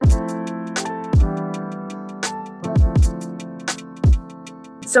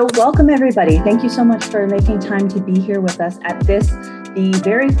So welcome everybody. Thank you so much for making time to be here with us at this, the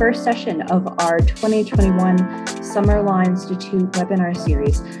very first session of our 2021 Summer Law Institute webinar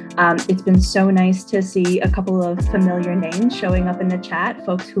series. It's been so nice to see a couple of familiar names showing up in the chat,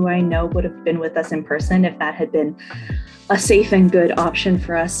 folks who I know would have been with us in person if that had been a safe and good option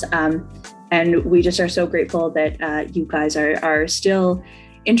for us. And we just are so grateful that you guys are still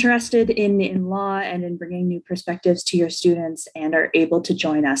interested in law and in bringing new perspectives to your students and are able to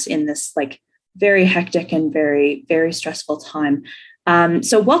join us in this very hectic and very, very stressful time.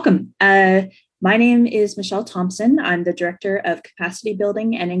 So welcome. My name is Michelle Thompson. I'm the Director of Capacity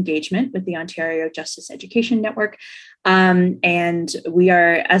Building and Engagement with the Ontario Justice Education Network. And we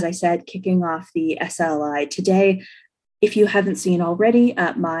are, as I said, kicking off the SLI today. If you haven't seen already,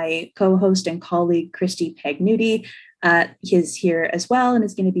 my co-host and colleague, Christy Pagnuti, is here as well and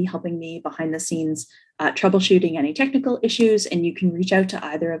is going to be helping me behind the scenes troubleshooting any technical issues. And you can reach out to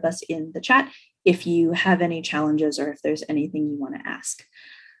either of us in the chat if you have any challenges or if there's anything you want to ask.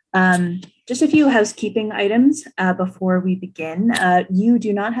 Just a few housekeeping items before we begin. You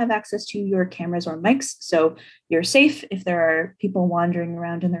do not have access to your cameras or mics, so you're safe if there are people wandering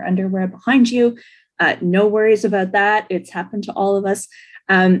around in their underwear behind you. No worries about that. It's happened to all of us.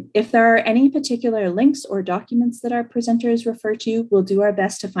 If there are any particular links or documents that our presenters refer to, we'll do our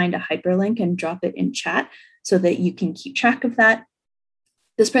best to find a hyperlink and drop it in chat so that you can keep track of that.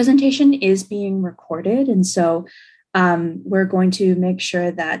 This presentation is being recorded, and so we're going to make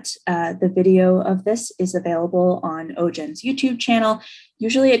sure that the video of this is available on OGEN's YouTube channel.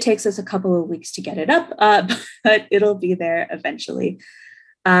 Usually it takes us a couple of weeks to get it up, but it'll be there eventually.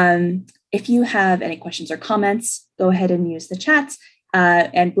 If you have any questions or comments, go ahead and use the chats.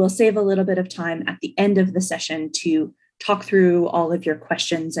 And we'll save a little bit of time at the end of the session to talk through all of your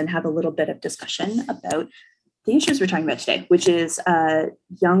questions and have a little bit of discussion about the issues we're talking about today, which is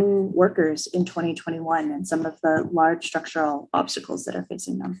young workers in 2021 and some of the large structural obstacles that are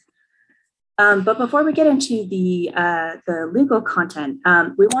facing them. But before we get into the legal content,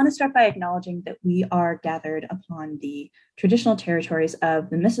 we want to start by acknowledging that we are gathered upon the traditional territories of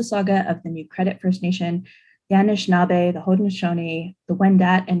the Mississauga of the New Credit First Nation, the Anishinaabe, the Haudenosaunee, the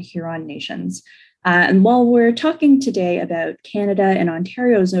Wendat, and Huron nations. And while we're talking today about Canada and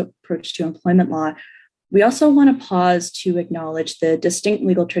Ontario's approach to employment law, we also want to pause to acknowledge the distinct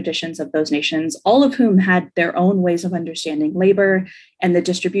legal traditions of those nations, all of whom had their own ways of understanding labor and the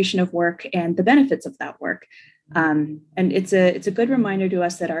distribution of work and the benefits of that work. And it's a good reminder to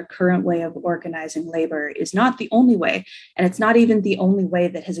us that our current way of organizing labor is not the only way, and it's not even the only way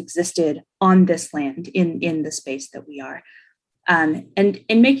that has existed on this land in the space that we are. And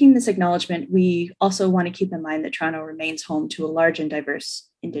in making this acknowledgement, we also want to keep in mind that Toronto remains home to a large and diverse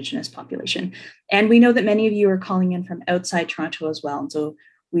Indigenous population. And we know that many of you are calling in from outside Toronto as well. And so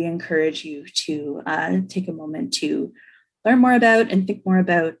we encourage you to take a moment to learn more about and think more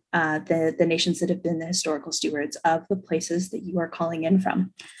about the nations that have been the historical stewards of the places that you are calling in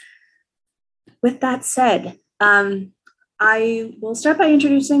from. With that said, I will start by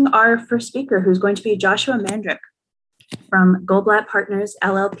introducing our first speaker, who's going to be Joshua Mandryk from Goldblatt Partners,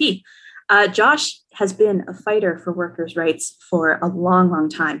 LLP. Josh has been a fighter for workers' rights for a long, long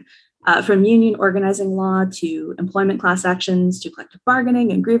time, from union organizing law to employment class actions to collective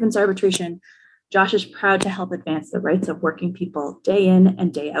bargaining and grievance arbitration. Josh is proud to help advance the rights of working people day in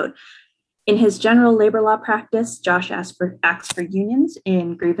and day out. In his general labor law practice, Josh acts for unions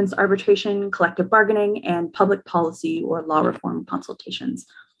in grievance arbitration, collective bargaining, and public policy or law reform consultations.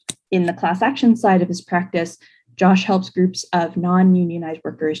 In the class action side of his practice, Josh helps groups of non-unionized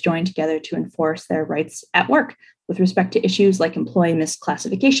workers join together to enforce their rights at work with respect to issues like employee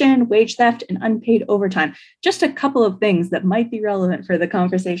misclassification, wage theft, and unpaid overtime. Just a couple of things that might be relevant for the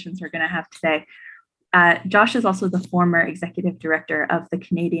conversations we're going to have today. Josh is also the former executive director of the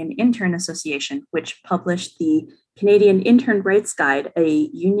Canadian Intern Association, which published the Canadian Intern Rights Guide, a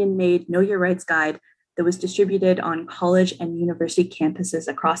union-made Know Your Rights guide that was distributed on college and university campuses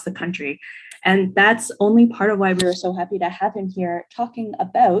across the country. And that's only part of why we were so happy to have him here talking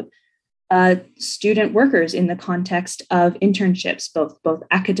about student workers in the context of internships, both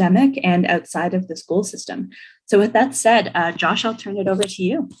academic and outside of the school system. So with that said, Josh, I'll turn it over to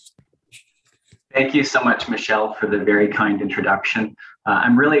you. Thank you so much, Michelle, for the very kind introduction.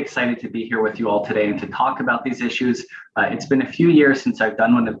 I'm really excited to be here with you all today and to talk about these issues. It's been a few years since I've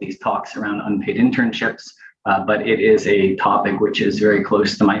done one of these talks around unpaid internships, but it is a topic which is very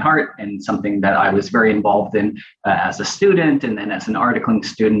close to my heart and something that I was very involved in as a student and then as an articling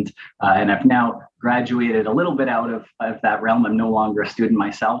student. And I've now graduated a little bit out of that realm. I'm no longer a student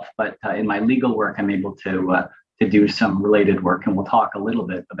myself, but in my legal work, I'm able to to do some related work, and we'll talk a little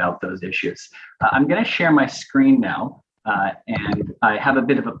bit about those issues. I'm going to share my screen now, and I have a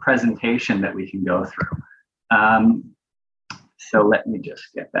bit of a presentation that we can go through. So let me just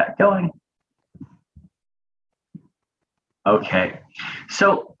get that going. Okay,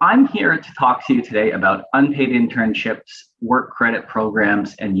 so I'm here to talk to you today about unpaid internships, work credit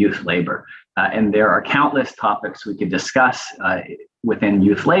programs, and youth labor. And there are countless topics we could discuss within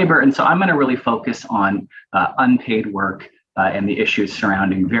youth labor. And so I'm going to really focus on unpaid work and the issues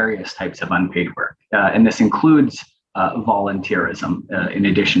surrounding various types of unpaid work. And this includes volunteerism in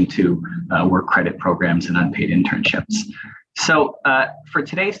addition to work credit programs and unpaid internships. So for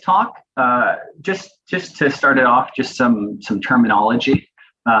today's talk, just to start it off, just some terminology.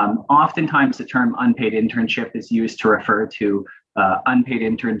 Oftentimes the term unpaid internship is used to refer to unpaid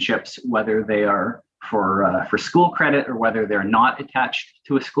internships, whether they are for school credit or whether they're not attached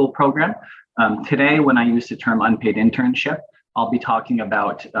to a school program. Today, when I use the term unpaid internship, I'll be talking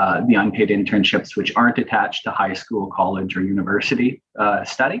about the unpaid internships which aren't attached to high school, college, or university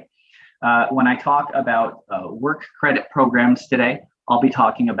study. When I talk about work credit programs today, I'll be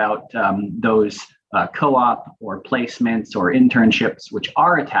talking about those co-op or placements or internships which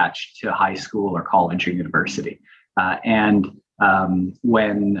are attached to high school or college or university.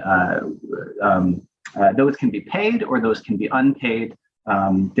 When those can be paid or those can be unpaid,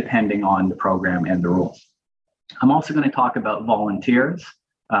 depending on the program and the rules. I'm also going to talk about volunteers.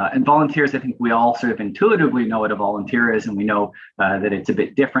 And volunteers, I think we all sort of intuitively know what a volunteer is, and we know that it's a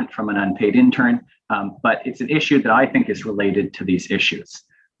bit different from an unpaid intern, but it's an issue that I think is related to these issues.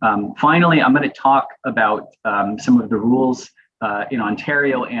 Finally, I'm going to talk about some of the rules in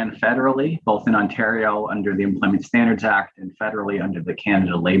Ontario and federally, both in Ontario under the Employment Standards Act and federally under the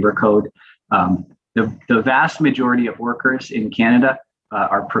Canada Labour Code. The vast majority of workers in Canada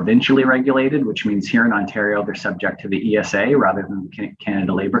are provincially regulated, which means here in Ontario, they're subject to the ESA rather than the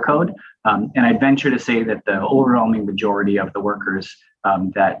Canada Labour Code. And I'd venture to say that the overwhelming majority of the workers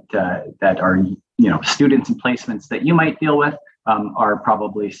that are students and placements that you might deal with are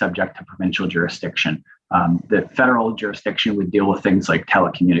probably subject to provincial jurisdiction. The federal jurisdiction would deal with things like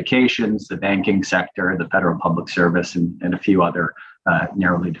telecommunications, the banking sector, the federal public service, and a few other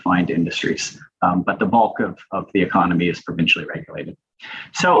narrowly defined industries. But the bulk of the economy is provincially regulated.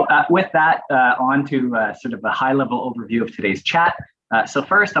 So with that, on to sort of a high-level overview of today's chat. So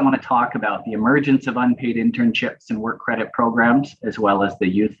first, I want to talk about the emergence of unpaid internships and work credit programs, as well as the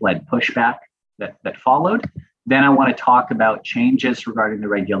youth-led pushback that followed. Then I want to talk about changes regarding the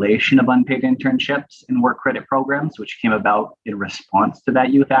regulation of unpaid internships and work credit programs, which came about in response to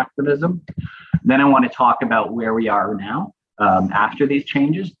that youth activism. Then I want to talk about where we are now after these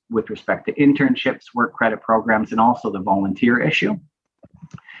changes with respect to internships, work credit programs, and also the volunteer issue.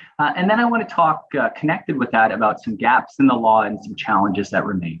 And then I want to talk connected with that about some gaps in the law and some challenges that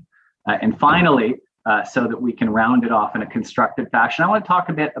remain. And finally, so that we can round it off in a constructive fashion, I want to talk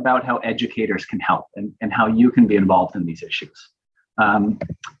a bit about how educators can help and how you can be involved in these issues.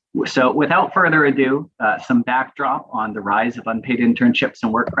 So without further ado, some backdrop on the rise of unpaid internships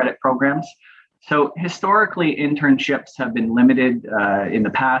and work credit programs. So historically, internships have been limited in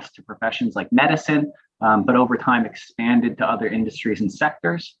the past to professions like medicine, but over time expanded to other industries and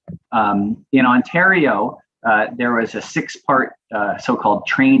sectors. In Ontario, there was a 6-part so-called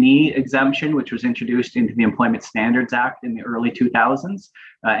trainee exemption, which was introduced into the Employment Standards Act in the early 2000s.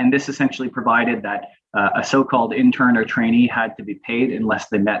 And this essentially provided that a so-called intern or trainee had to be paid unless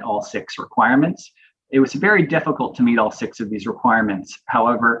they met all 6 requirements. It was very difficult to meet all 6 of these requirements.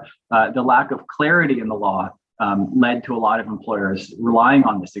 However, the lack of clarity in the law led to a lot of employers relying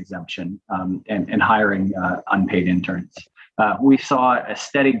on this exemption and hiring unpaid interns. We saw a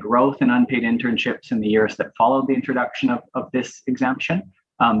steady growth in unpaid internships in the years that followed the introduction of this exemption.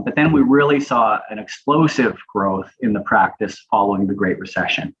 But then we really saw an explosive growth in the practice following the Great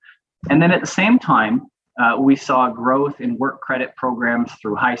Recession. And then at the same time, we saw growth in work credit programs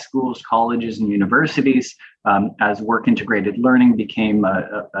through high schools, colleges, and universities as work integrated learning became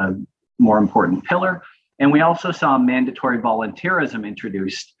a more important pillar. And we also saw mandatory volunteerism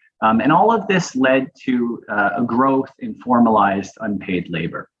introduced. And all of this led to a growth in formalized unpaid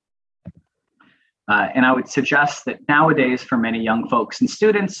labor. And I would suggest that nowadays, for many young folks and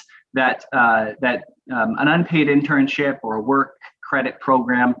students, that an unpaid internship or a work credit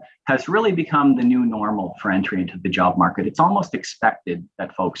program has really become the new normal for entry into the job market. It's almost expected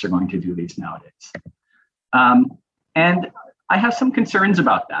that folks are going to do these nowadays. And I have some concerns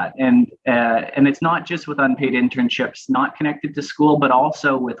about that. And it's not just with unpaid internships not connected to school, but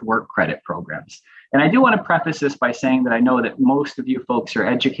also with work credit programs. And I do want to preface this by saying that I know that most of you folks are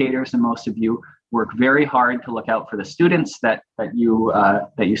educators and most of you work very hard to look out for the students that you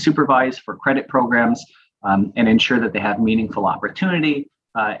supervise for credit programs, and ensure that they have meaningful opportunity.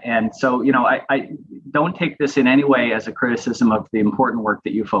 And so, I don't take this in any way as a criticism of the important work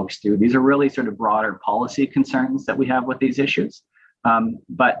that you folks do. These are really sort of broader policy concerns that we have with these issues. These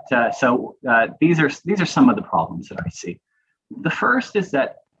are some of the problems that I see. The first is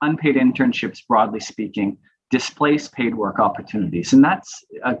that unpaid internships, broadly speaking, displace paid work opportunities. And that's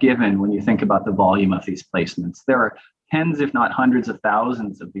a given when you think about the volume of these placements. There are tens, if not hundreds of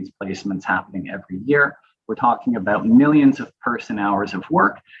thousands of these placements happening every year. We're talking about millions of person hours of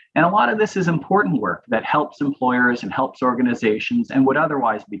work. And a lot of this is important work that helps employers and helps organizations and would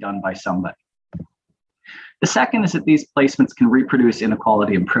otherwise be done by somebody. The second is that these placements can reproduce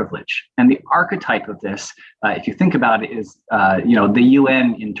inequality and privilege. And the archetype of this, if you think about it, is the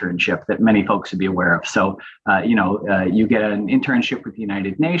UN internship that many folks would be aware of. So, you get an internship with the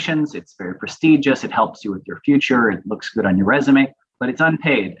United Nations. It's very prestigious. It helps you with your future. It looks good on your resume, but it's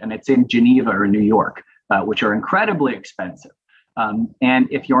unpaid, and it's in Geneva or New York, which are incredibly expensive. And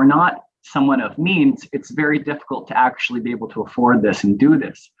if you're not someone of means, it's very difficult to actually be able to afford this and do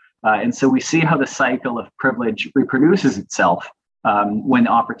this. And so we see how the cycle of privilege reproduces itself when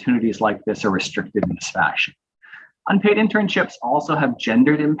opportunities like this are restricted in this fashion. Unpaid internships also have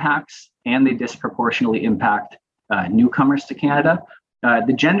gendered impacts, and they disproportionately impact newcomers to Canada.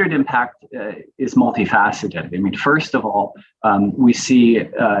 The gendered impact is multifaceted. I mean, first of all, we see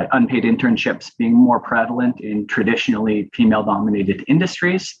unpaid internships being more prevalent in traditionally female-dominated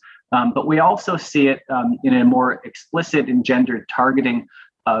industries, but we also see it in a more explicit and gendered targeting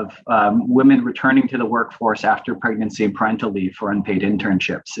of women returning to the workforce after pregnancy and parental leave for unpaid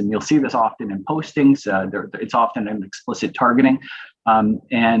internships. And you'll see this often in postings. It's often an explicit targeting,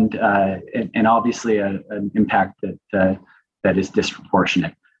 and obviously an impact that is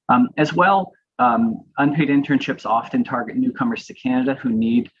disproportionate. As well, unpaid internships often target newcomers to Canada who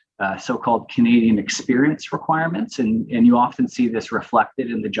need so-called Canadian experience requirements, and you often see this reflected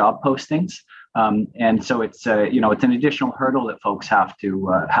in the job postings. And so it's an additional hurdle that folks have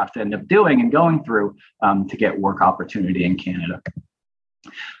to end up doing and going through to get work opportunity in Canada.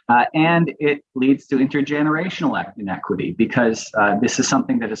 And it leads to intergenerational inequity, because this is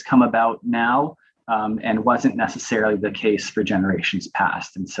something that has come about now and wasn't necessarily the case for generations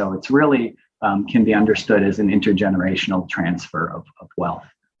past. And so it's really can be understood as an intergenerational transfer of wealth,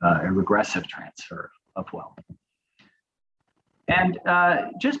 a regressive transfer of wealth. And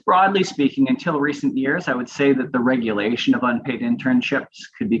just broadly speaking, until recent years, I would say that the regulation of unpaid internships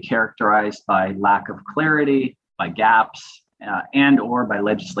could be characterized by lack of clarity, by gaps, and or by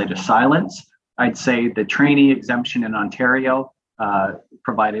legislative silence. I'd say the trainee exemption in Ontario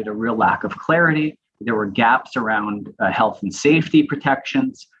provided a real lack of clarity. There were gaps around health and safety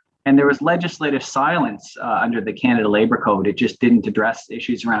protections, and there was legislative silence under the Canada Labour Code. It just didn't address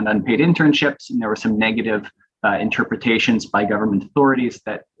issues around unpaid internships, and there were some negative interpretations by government authorities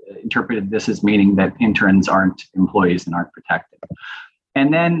that interpreted this as meaning that interns aren't employees and aren't protected.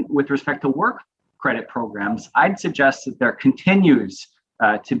 And then with respect to work credit programs, I'd suggest that there continues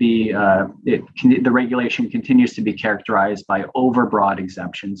to be, the regulation continues to be characterized by overbroad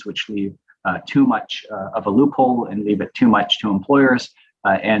exemptions, which leave too much of a loophole and leave it too much to employers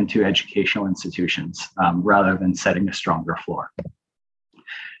and to educational institutions rather than setting a stronger floor.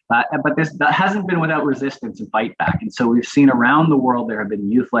 But that hasn't been without resistance and fight back. And so we've seen around the world, there have been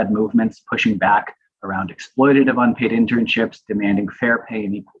youth-led movements pushing back around exploitative unpaid internships, demanding fair pay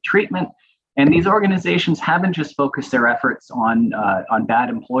and equal treatment. And these organizations haven't just focused their efforts on bad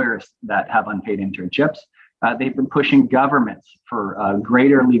employers that have unpaid internships. They've been pushing governments for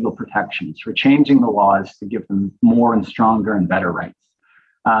greater legal protections, for changing the laws to give them more and stronger and better rights.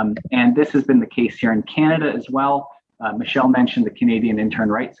 And this has been the case here in Canada as well. Michelle mentioned the Canadian Intern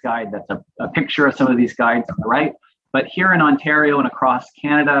Rights Guide. That's a picture of some of these guides on the right. But here in Ontario and across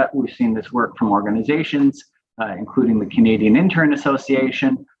Canada, we've seen this work from organizations, including the Canadian Intern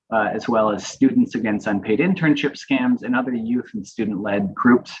Association, as well as Students Against Unpaid Internship Scams and other youth and student-led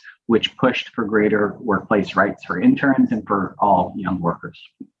groups, which pushed for greater workplace rights for interns and for all young workers.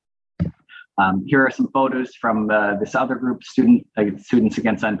 Here are some photos from this other group, Students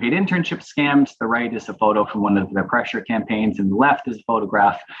Against Unpaid Internship Scams. The right is a photo from one of their pressure campaigns, and the left is a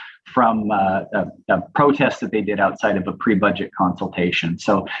photograph from a protest that they did outside of a pre-budget consultation.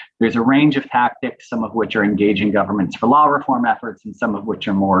 So there's a range of tactics, some of which are engaging governments for law reform efforts, and some of which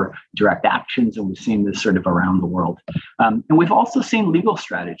are more direct actions, and we've seen this sort of around the world. And we've also seen legal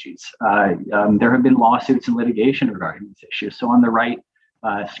strategies. There have been lawsuits and litigation regarding these issues. So on the right,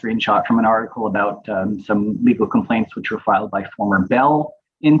 screenshot from an article about some legal complaints which were filed by former Bell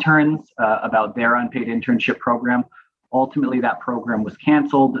interns about their unpaid internship program. Ultimately, that program was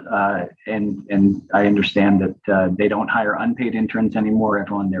canceled, and I understand that they don't hire unpaid interns anymore.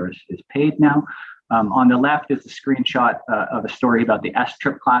 Everyone there is paid now. On the left is a screenshot of a story about the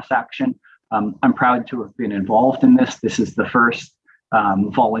STRIP class action. I'm proud to have been involved in this. This is the first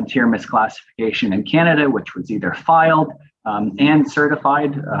volunteer misclassification in Canada, which was either filed and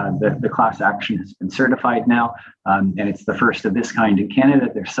certified. The class action has been certified now, and it's the first of this kind in Canada.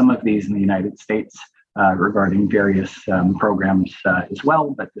 There's some of these in the United States regarding various programs as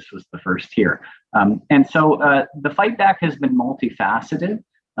well, but this was the first here. And so the fight back has been multifaceted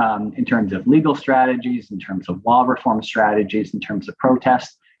in terms of legal strategies, in terms of law reform strategies, in terms of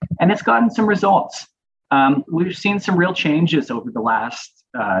protests, and it's gotten some results. We've seen some real changes over the last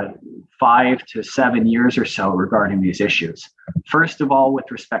 5 to 7 years or so regarding these issues. First of all, with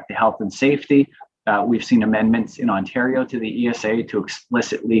respect to health and safety, we've seen amendments in Ontario to the ESA to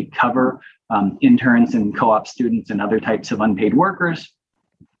explicitly cover interns and co-op students and other types of unpaid workers.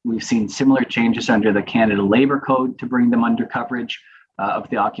 We've seen similar changes under the Canada Labour Code to bring them under coverage of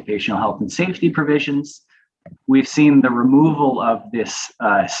the occupational health and safety provisions. We've seen the removal of this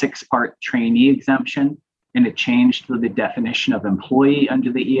 6-part trainee exemption, and it changed the definition of employee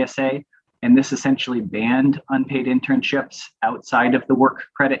under the ESA. And this essentially banned unpaid internships outside of the work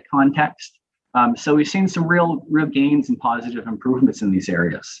credit context. So we've seen some real gains and positive improvements in these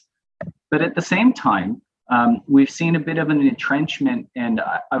areas. But at the same time, we've seen a bit of an entrenchment and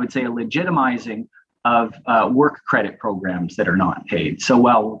I would say a legitimizing of work credit programs that are not paid. So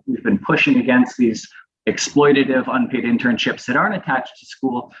while we've been pushing against these exploitative unpaid internships that aren't attached to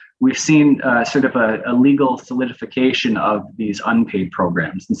school, we've seen sort of a legal solidification of these unpaid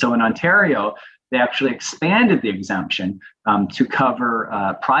programs. And so in Ontario, they actually expanded the exemption to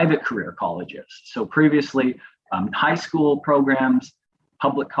cover private career colleges. So previously, high school programs,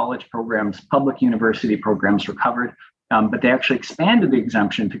 public college programs, public university programs were covered, but they actually expanded the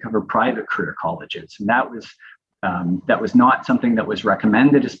exemption to cover private career colleges. And that was not something that was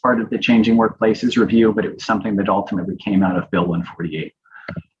recommended as part of the Changing Workplaces review, but it was something that ultimately came out of Bill 148.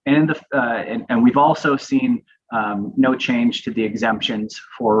 And we've also seen no change to the exemptions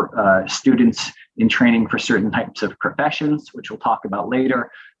for students in training for certain types of professions, which we'll talk about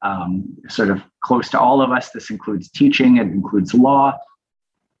later. Sort of close to all of us, this includes teaching, it includes law.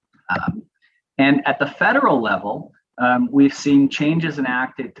 And at the federal level, we've seen changes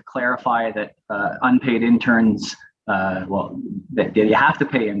enacted to clarify that unpaid interns, that you have to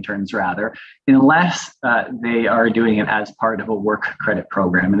pay interns rather, unless they are doing it as part of a work credit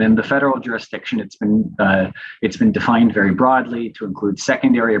program. And in the federal jurisdiction, it's been defined very broadly to include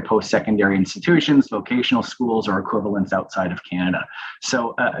secondary or post-secondary institutions, vocational schools, or equivalents outside of Canada.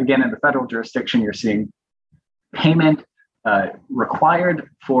 So again, in the federal jurisdiction, you're seeing payment required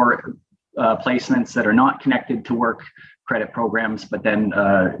for placements that are not connected to work credit programs, but then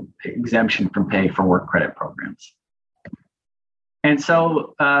exemption from pay for work credit programs. And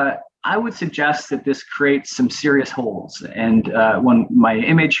so I would suggest that this creates some serious holes. And when my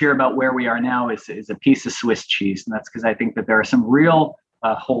image here about where we are now is a piece of Swiss cheese, and that's because I think that there are some real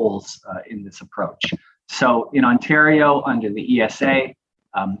holes in this approach. So in Ontario, under the ESA,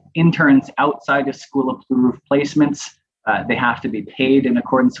 interns outside of school approved placements, they have to be paid in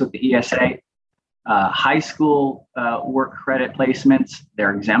accordance with the ESA. High school work credit placements,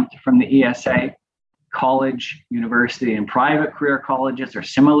 they're exempt from the ESA. College, university, and private career colleges are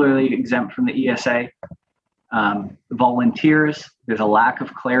similarly exempt from the ESA. Volunteers, there's a lack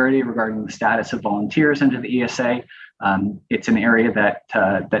of clarity regarding the status of volunteers under the ESA. It's an area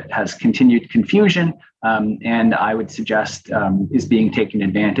that has continued confusion, and I would suggest is being taken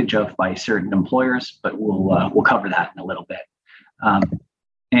advantage of by certain employers, but we'll cover that in a little bit.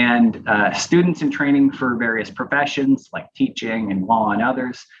 And students in training for various professions like teaching and law and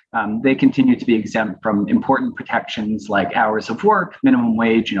others, they continue to be exempt from important protections like hours of work, minimum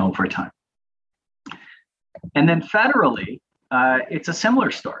wage, and overtime. And then federally, it's a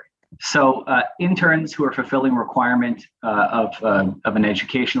similar story. So interns who are fulfilling requirement of an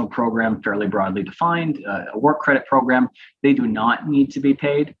educational program fairly broadly defined, a work credit program, they do not need to be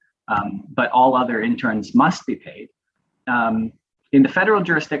paid, but all other interns must be paid. In the federal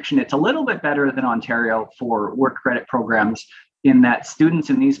jurisdiction, it's a little bit better than Ontario for work credit programs in that students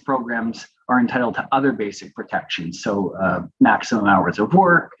in these programs are entitled to other basic protections. So maximum hours of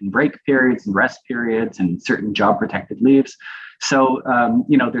work and break periods and rest periods and certain job protected leaves. So,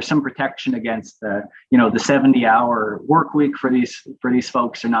 there's some protection against the 70-hour work week for these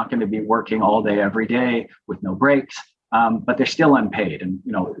folks. They're not going to be working all day, every day with no breaks, but they're still unpaid. And,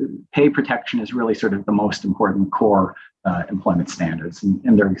 pay protection is really sort of the most important core employment standards,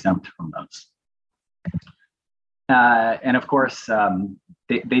 and they're exempt from those. And of course,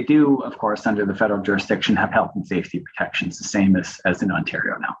 they do, of course, under the federal jurisdiction, have health and safety protections, the same as in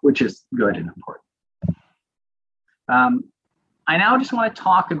Ontario now, which is good and important. I now just want to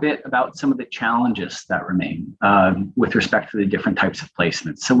talk a bit about some of the challenges that remain with respect to the different types of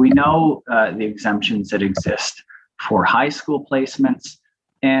placements. So we know the exemptions that exist for high school placements,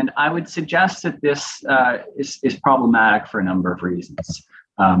 and I would suggest that this is problematic for a number of reasons.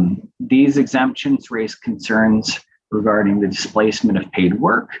 These exemptions raise concerns regarding the displacement of paid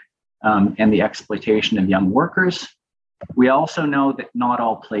work and the exploitation of young workers. We also know that not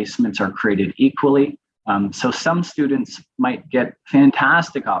all placements are created equally. So some students might get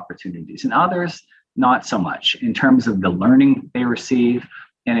fantastic opportunities and others not so much in terms of the learning they receive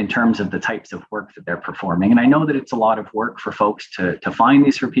and in terms of the types of work that they're performing. And I know that it's a lot of work for folks to find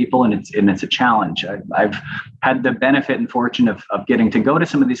these for people, and it's a challenge. I've had the benefit and fortune of getting to go to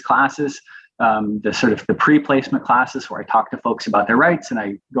some of these classes, the sort of the pre-placement classes where I talk to folks about their rights, and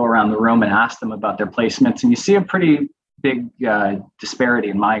I go around the room and ask them about their placements, and you see a pretty big disparity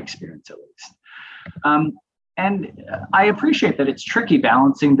in my experience, at least. And I appreciate that it's tricky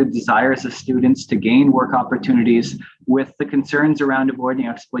balancing the desires of students to gain work opportunities with the concerns around avoiding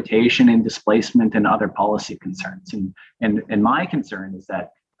exploitation and displacement and other policy concerns. And my concern is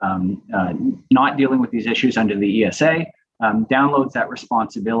that not dealing with these issues under the ESA downloads that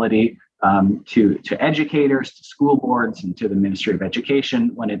responsibility to educators, to school boards, and to the Ministry of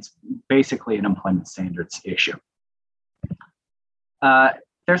Education when it's basically an employment standards issue.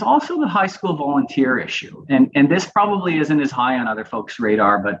 There's also the high school volunteer issue, and this probably isn't as high on other folks'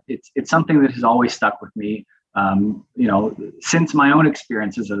 radar, but it's something that has always stuck with me, since my own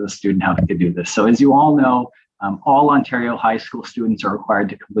experiences as a student having to do this. So as you all know, all Ontario high school students are required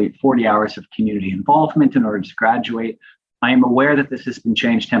to complete 40 hours of community involvement in order to graduate. I am aware that this has been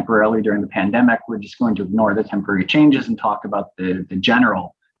changed temporarily during the pandemic. We're just going to ignore the temporary changes and talk about the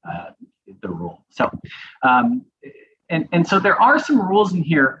general the rule. So. And so there are some rules in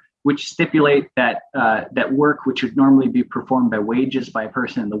here which stipulate that that work which would normally be performed by wages by a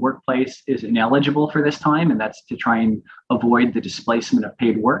person in the workplace is ineligible for this time, and that's to try and avoid the displacement of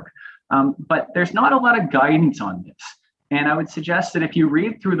paid work. But there's not a lot of guidance on this. And I would suggest that if you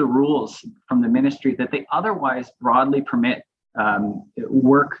read through the rules from the ministry, that they otherwise broadly permit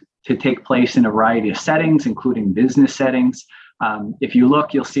work to take place in a variety of settings, including business settings. If you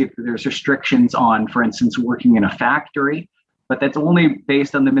look, you'll see that there's restrictions on, for instance, working in a factory, but that's only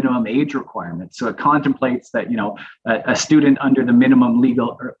based on the minimum age requirement. So it contemplates that, a student under the minimum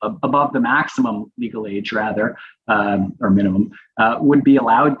legal, or above the maximum legal age rather, or minimum, would be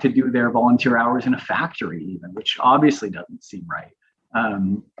allowed to do their volunteer hours in a factory even, which obviously doesn't seem right.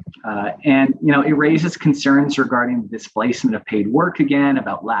 And it raises concerns regarding the displacement of paid work again,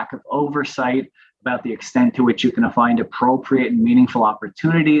 about lack of oversight, about the extent to which you can find appropriate and meaningful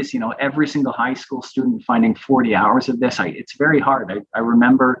opportunities. Every single high school student finding 40 hours of this, it's very hard. I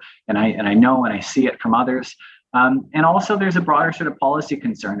remember, and I know, and I see it from others. And also there's a broader sort of policy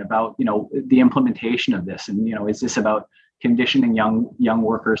concern about, the implementation of this. And, is this about conditioning young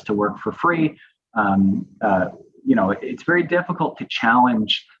workers to work for free? It's very difficult to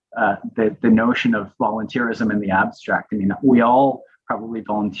challenge the notion of volunteerism in the abstract. I mean, we all probably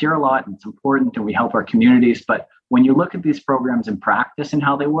volunteer a lot, and it's important, and we help our communities. But when you look at these programs in practice and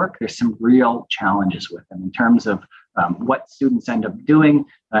how they work, there's some real challenges with them in terms of what students end up doing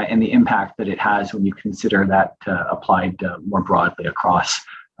and the impact that it has when you consider that applied more broadly across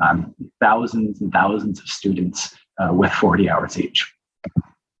thousands and thousands of students with 40 hours each.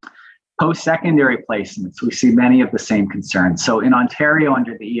 Post-secondary placements, we see many of the same concerns. So in Ontario,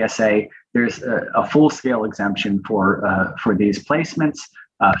 under the ESA, there's a full-scale exemption for these placements.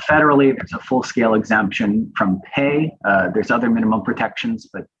 Federally, there's a full-scale exemption from pay. There's other minimum protections,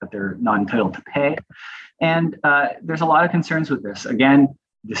 but they're not entitled to pay. And there's a lot of concerns with this. Again,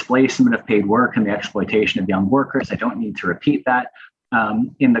 displacement of paid work and the exploitation of young workers. I don't need to repeat that.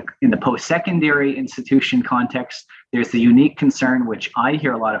 In the post-secondary institution context, there's the unique concern, which I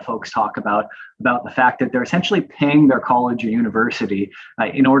hear a lot of folks talk about the fact that they're essentially paying their college or university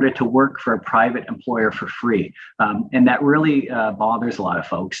in order to work for a private employer for free. And that really bothers a lot of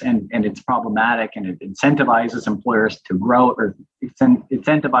folks, and it's problematic, and it incentivizes employers to grow, or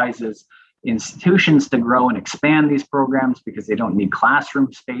incentivizes institutions to grow and expand these programs because they don't need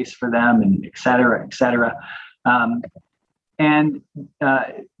classroom space for them, and et cetera, et cetera. And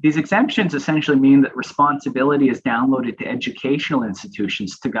these exemptions essentially mean that responsibility is downloaded to educational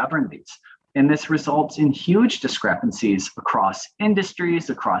institutions to govern these. And this results in huge discrepancies across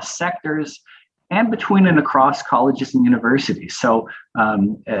industries, across sectors, and between and across colleges and universities. So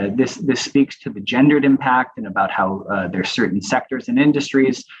this speaks to the gendered impact and about how there's certain sectors and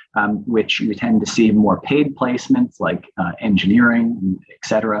industries which you tend to see more paid placements like engineering, et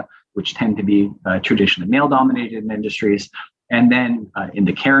cetera, which tend to be traditionally male-dominated industries. And then in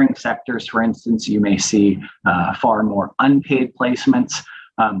the caring sectors, for instance, you may see far more unpaid placements.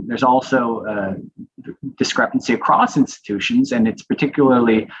 There's also discrepancy across institutions, and it's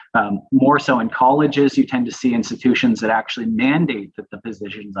particularly more so in colleges. You tend to see institutions that actually mandate that the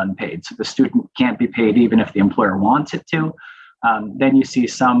position's unpaid, so the student can't be paid even if the employer wants it to. Then you see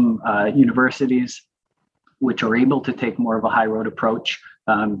some universities which are able to take more of a high road approach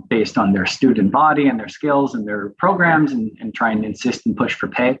based on their student body and their skills and their programs, and try and insist and push for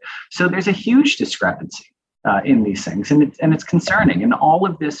pay. So there's a huge discrepancy in these things, and it's concerning. And all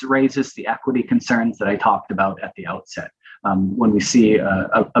of this raises the equity concerns that I talked about at the outset when we see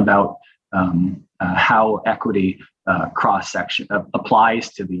about how equity cross-section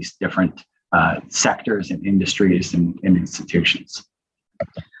applies to these different sectors and industries and institutions.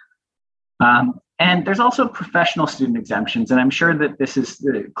 And there's also professional student exemptions, and I'm sure that this is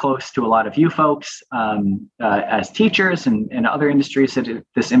close to a lot of you folks as teachers and other industries that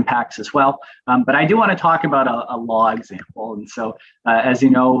this impacts as well. But I do want to talk about a law example. And so, as you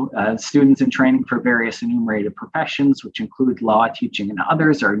know, students in training for various enumerated professions, which include law, teaching, and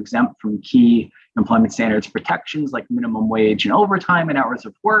others, are exempt from key employment standards protections like minimum wage and overtime and hours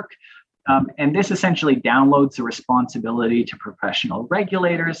of work. And this essentially downloads the responsibility to professional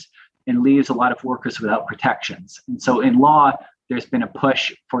regulators and leaves a lot of workers without protections. And so in law, there's been a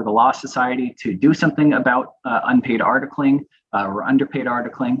push for the Law Society to do something about unpaid articling or underpaid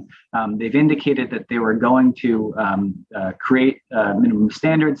articling. They've indicated that they were going to create minimum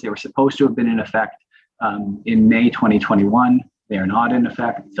standards. They were supposed to have been in effect in May 2021. They are not in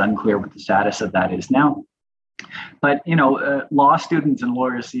effect. It's unclear what the status of that is now. But, law students and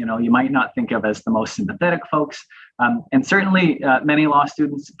lawyers, you might not think of as the most sympathetic folks. And certainly many law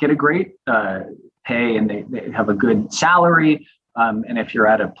students get a great pay, and they have a good salary. And if you're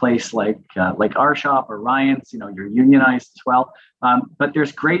at a place like our shop or Ryan's, you're unionized as well. But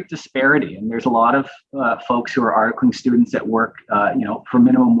there's great disparity, and there's a lot of folks who are articling students that work, for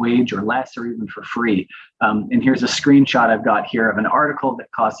minimum wage or less, or even for free. And here's a screenshot I've got here of an article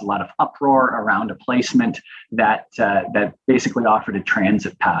that caused a lot of uproar around a placement that basically offered a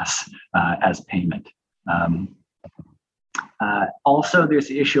transit pass as payment. Also, there's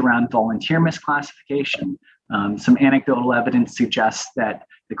the issue around volunteer misclassification. Some anecdotal evidence suggests that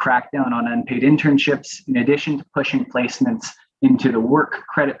the crackdown on unpaid internships, in addition to pushing placements into the work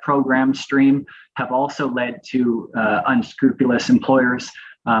credit program stream, have also led to unscrupulous employers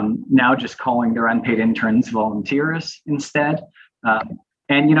now just calling their unpaid interns volunteers instead.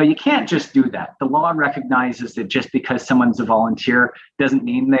 And you can't just do that. The law recognizes that just because someone's a volunteer doesn't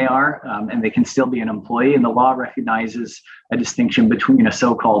mean they are, and they can still be an employee. And the law recognizes a distinction between a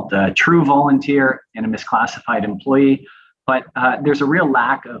so-called true volunteer and a misclassified employee. But there's a real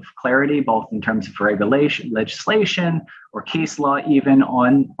lack of clarity, both in terms of legislation or case law, even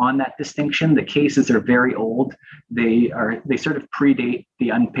on that distinction. The cases are very old. They sort of predate the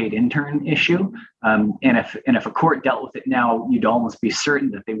unpaid intern issue. And if a court dealt with it now, you'd almost be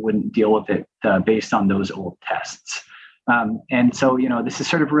certain that they wouldn't deal with it based on those old tests. And so, this is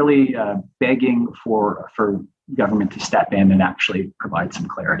sort of really begging for government to step in and actually provide some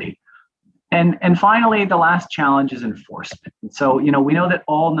clarity. And finally, the last challenge is enforcement. And so, we know that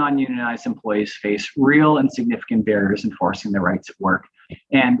all non-unionized employees face real and significant barriers enforcing their rights at work.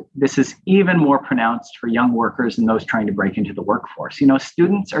 And this is even more pronounced for young workers and those trying to break into the workforce.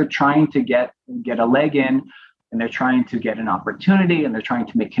 Students are trying to get a leg in, and they're trying to get an opportunity, and they're trying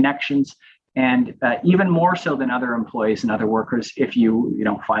to make connections. And even more so than other employees and other workers, if you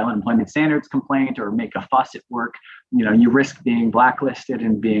file an employment standards complaint or make a fuss at work, you risk being blacklisted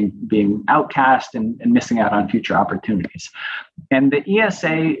and being outcast and missing out on future opportunities. And the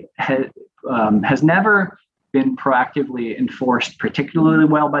ESA has never been proactively enforced particularly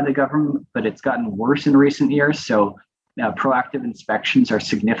well by the government, but it's gotten worse in recent years. So proactive inspections are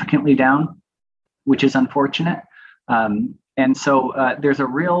significantly down, which is unfortunate. And so there's a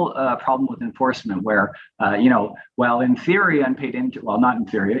real problem with enforcement where, while in theory,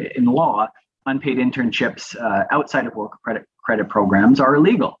 in law, unpaid internships outside of work credit programs are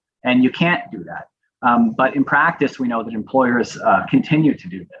illegal, and you can't do that. But in practice, we know that employers continue to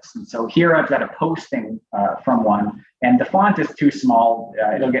do this. And so here I've got a posting from one, and the font is too small.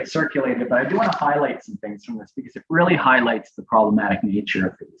 It'll get circulated, but I do want to highlight some things from this because it really highlights the problematic nature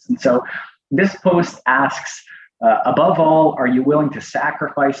of these. And so this post asks, Above all, are you willing to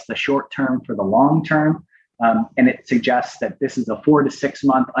sacrifice the short term for the long term? And it suggests that this is a 4 to 6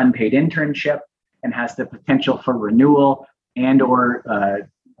 month unpaid internship and has the potential for renewal and or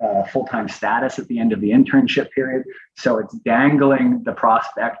full-time status at the end of the internship period. So it's dangling the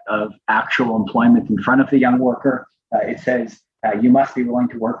prospect of actual employment in front of the young worker. It says you must be willing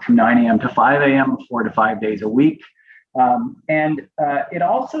to work from 9 a.m. to 5 a.m., 4 to 5 days a week. And it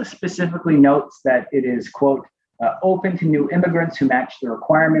also specifically notes that it is, quote, open to new immigrants who match the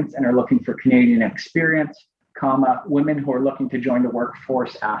requirements and are looking for Canadian experience, comma, women who are looking to join the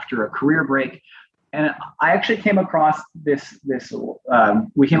workforce after a career break. And I actually came across this.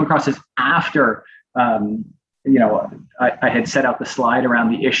 We came across this after, I had set out the slide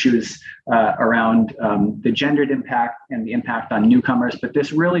around the issues around the gendered impact and the impact on newcomers. But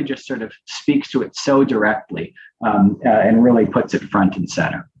this really just sort of speaks to it so directly and really puts it front and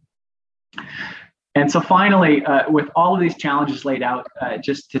center. And so finally, with all of these challenges laid out,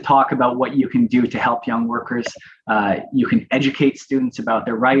 just to talk about what you can do to help young workers, you can educate students about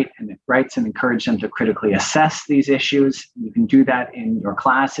their rights and encourage them to critically assess these issues. You can do that in your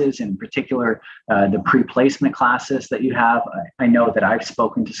classes, in particular, the pre-placement classes that you have. I know that I've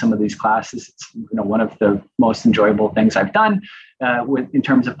spoken to some of these classes. It's one of the most enjoyable things I've done in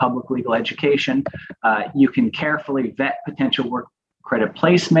terms of public legal education. You can carefully vet potential work credit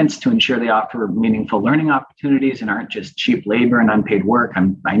placements to ensure they offer meaningful learning opportunities and aren't just cheap labor and unpaid work.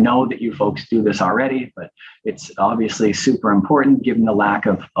 I know that you folks do this already, but it's obviously super important given the lack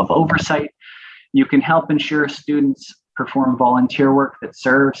of oversight. You can help ensure students perform volunteer work that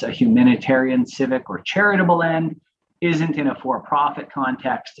serves a humanitarian, civic, or charitable end, isn't in a for-profit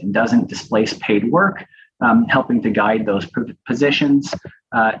context, and doesn't displace paid work, helping to guide those positions.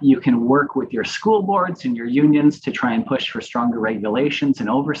 You can work with your school boards and your unions to try and push for stronger regulations and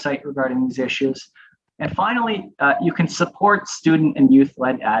oversight regarding these issues. And finally, you can support student and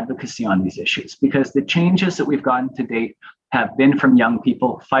youth-led advocacy on these issues, because the changes that we've gotten to date have been from young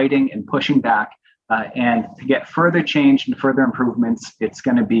people fighting and pushing back. And to get further change and further improvements, it's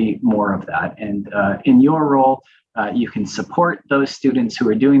going to be more of that. And in your role, you can support those students who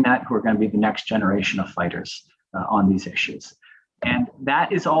are doing that, who are going to be the next generation of fighters on these issues. And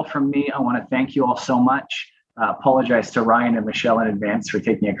that is all from me. I want to thank you all so much. Apologize to Ryan and Michelle in advance for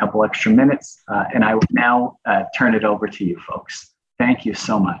taking a couple extra minutes. And I will now turn it over to you folks. Thank you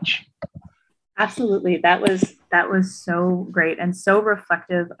so much. Absolutely. That was so great and so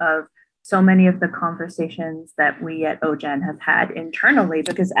reflective of so many of the conversations that we at OGen have had internally,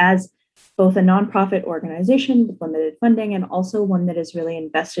 because as both a nonprofit organization with limited funding and also one that is really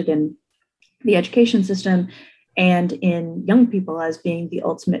invested in the education system and in young people as being the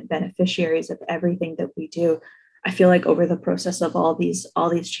ultimate beneficiaries of everything that we do, I feel like over the process of all these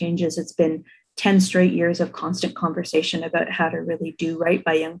changes, it's been 10 straight years of constant conversation about how to really do right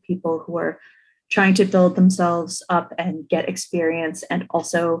by young people who are trying to build themselves up and get experience, and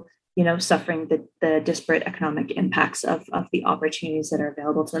also suffering the disparate economic impacts of the opportunities that are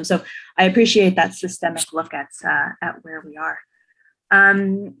available to them. So I appreciate that systemic look at where we are.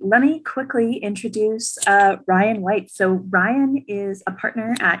 Let me quickly introduce Ryan White. So Ryan is a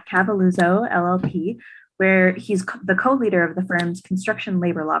partner at Cavaluzzo LLP, where he's the co-leader of the firm's construction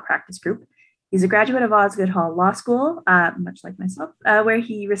labor law practice group. He's a graduate of Osgoode Hall Law School, much like myself, where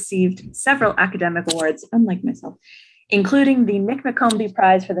he received several academic awards, unlike myself, including the Nick McCombie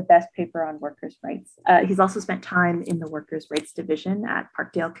Prize for the best paper on workers' rights. He's also spent time in the Workers' Rights Division at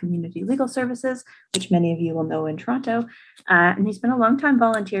Parkdale Community Legal Services, which many of you will know in Toronto. And he's been a longtime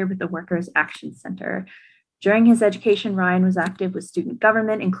volunteer with the Workers' Action Centre. During his education, Ryan was active with student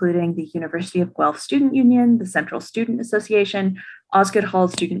government, including the University of Guelph Student Union, the Central Student Association, Osgoode Hall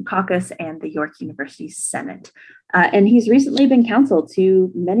Student Caucus, and the York University Senate. And he's recently been counsel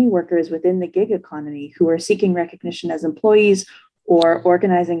to many workers within the gig economy who are seeking recognition as employees or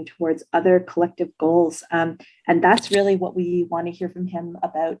organizing towards other collective goals. And that's really what we want to hear from him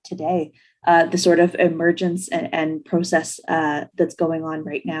about today, the sort of emergence and process that's going on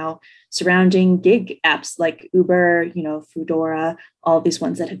right now surrounding gig apps like Uber, Foodora, all these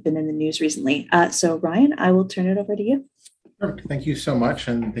ones that have been in the news recently. So Ryan, I will turn it over to you. Perfect. Thank you so much.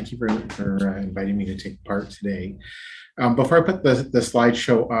 And thank you for inviting me to take part today. Before I put the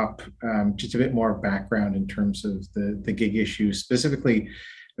slideshow up, just a bit more background in terms of the gig issue specifically.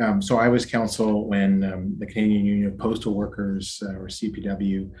 So I was counsel when the Canadian Union of Postal Workers, or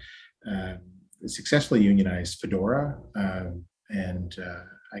CPW, successfully unionized Foodora. And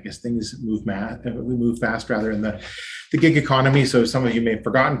I guess things move fast rather in the gig economy. So some of you may have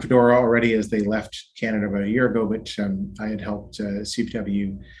forgotten Foodora already as they left Canada about a year ago, but I had helped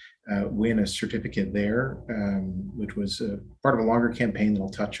CPW win a certificate there, which was part of a longer campaign that I'll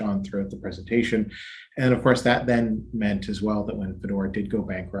touch on throughout the presentation. And of course, that then meant as well that when Fedora did go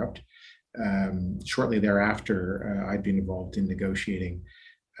bankrupt, shortly thereafter, I'd been involved in negotiating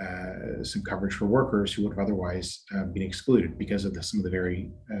some coverage for workers who would have otherwise been excluded because of some of the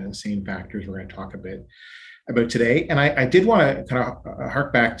very same factors we're going to talk about today. And I did want to kind of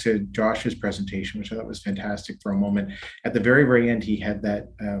hark back to Josh's presentation, which I thought was fantastic for a moment. At the very, very end, he had that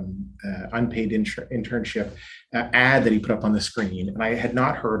unpaid internship ad that he put up on the screen. And I had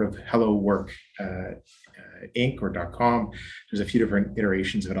not heard of Hello Work Inc. or .com. There's a few different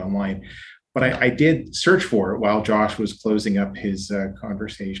iterations of it online. But I did search for it while Josh was closing up his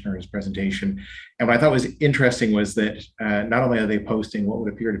conversation or his presentation. And what I thought was interesting was that not only are they posting what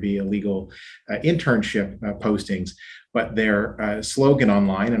would appear to be illegal internship postings, but their slogan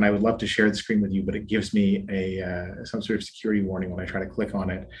online, and I would love to share the screen with you, but it gives me some sort of security warning when I try to click on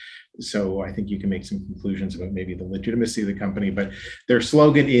it. So I think you can make some conclusions about maybe the legitimacy of the company, but their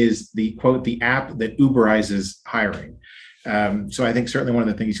slogan is the quote, the app that Uberizes hiring. So I think certainly one of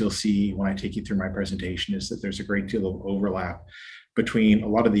the things you'll see when I take you through my presentation is that there's a great deal of overlap between a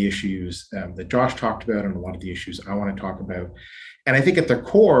lot of the issues that Josh talked about and a lot of the issues I want to talk about. And I think at their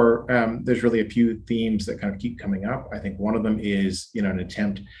core, there's really a few themes that kind of keep coming up. I think one of them is, an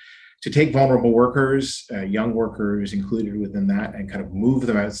attempt to take vulnerable workers, young workers included within that, and kind of move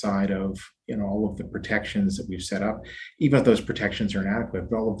them outside of, all of the protections that we've set up, even if those protections are inadequate,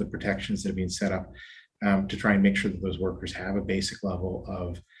 but all of the protections that have been set up to try and make sure that those workers have a basic level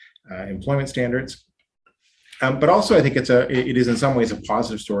of employment standards. But also, I think it is in some ways a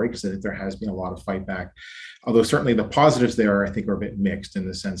positive story because there has been a lot of fight back. Although certainly the positives there, I think, are a bit mixed in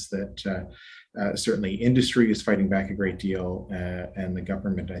the sense that certainly industry is fighting back a great deal, and the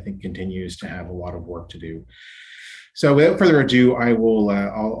government, I think, continues to have a lot of work to do. So without further ado,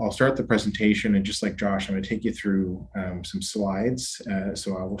 I'll start the presentation, and just like Josh, I'm going to take you through some slides.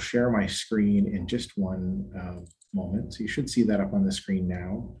 So I will share my screen in just one moment. So you should see that up on the screen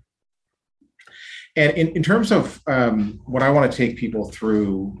now. And in terms of what I want to take people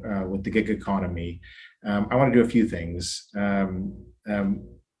through with the gig economy, I want to do a few things. One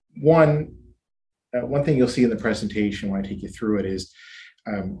thing you'll see in the presentation when I take you through it is,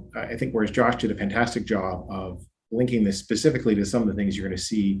 I think whereas Josh did a fantastic job of linking this specifically to some of the things you're going to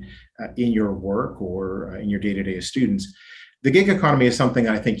see in your work or in your day-to-day as students, the gig economy is something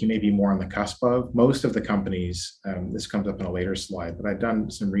I think you may be more on the cusp of. Most of the companies, this comes up in a later slide, but I've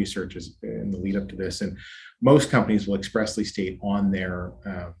done some research in the lead up to this, and most companies will expressly state on their,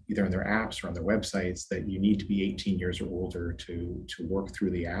 either in their apps or on their websites, that you need to be 18 years or older to work through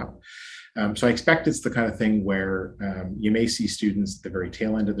the app. So I expect it's the kind of thing where you may see students at the very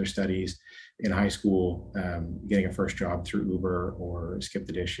tail end of their studies in high school getting a first job through Uber or Skip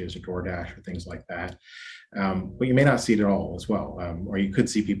the Dishes or DoorDash or things like that. But you may not see it at all as well. Or you could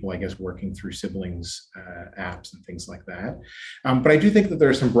see people, I guess, working through siblings apps and things like that. But I do think that there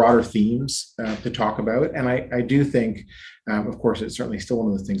are some broader themes to talk about. And I do think, of course, it's certainly still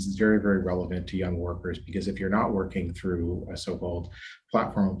one of the things that's very, very relevant to young workers, because if you're not working through a so-called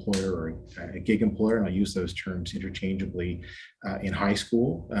platform employer or a gig employer, and I use those terms interchangeably in high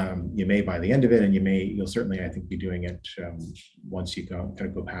school, you may by the end of it, and you'll certainly, I think, be doing it once you kind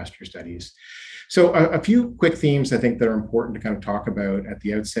of go past your studies. So a few quick themes I think that are important to kind of talk about at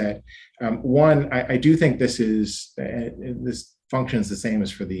the outset. One, I do think this functions the same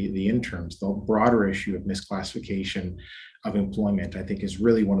as for the interns. The broader issue of misclassification of employment, I think, is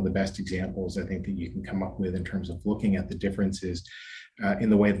really one of the best examples I think that you can come up with in terms of looking at the differences in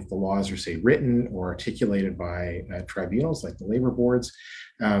the way that the laws are, say, written or articulated by tribunals like the labor boards,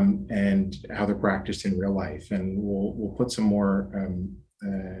 and how they're practiced in real life. And we'll put some more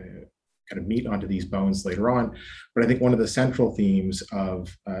kind of meat onto these bones later on. But I think one of the central themes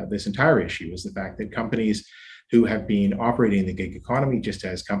of this entire issue is the fact that companies who have been operating in the gig economy, just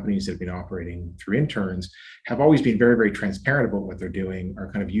as companies that have been operating through interns, have always been very, very transparent about what they're doing,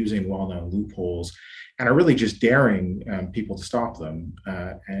 are kind of using well-known loopholes, and are really just daring people to stop them.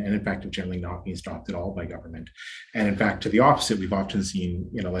 And in fact, have generally not been stopped at all by government. And in fact, to the opposite, we've often seen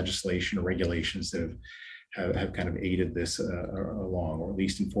legislation or regulations that have kind of aided this along, or at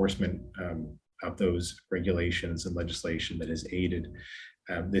least enforcement of those regulations and legislation that has aided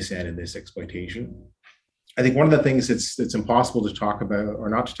this end and this exploitation. I think one of the things that's impossible to talk about or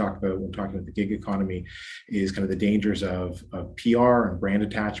not to talk about when talking about the gig economy is kind of the dangers of PR and brand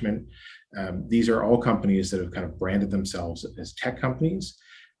attachment. These are all companies that have kind of branded themselves as tech companies.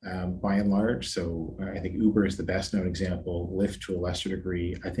 by and large. So I think Uber is the best known example, Lyft to a lesser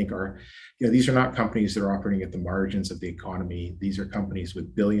degree. I think these are not companies that are operating at the margins of the economy. These are companies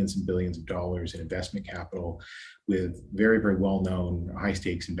with billions and billions of dollars in investment capital, with very, very well-known high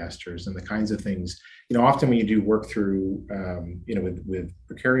stakes investors, and the kinds of things, often when you do work through, with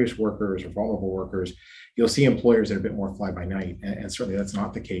precarious workers or vulnerable workers, you'll see employers that are a bit more fly by night. And certainly that's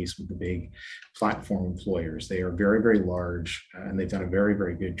not the case with the big platform employers. They are very, very large, and they've done a very,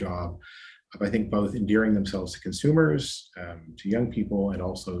 very good job of, I think, both endearing themselves to consumers, to young people, and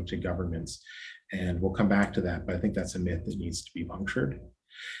also to governments. And we'll come back to that, but I think that's a myth that needs to be punctured.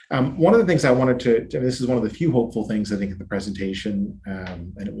 One of the things I wanted to, this is one of the few hopeful things I think in the presentation,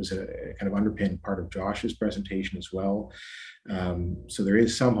 and it was a kind of underpinned part of Josh's presentation as well. So there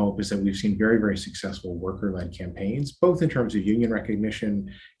is some hope, is that we've seen very, very successful worker-led campaigns, both in terms of union recognition,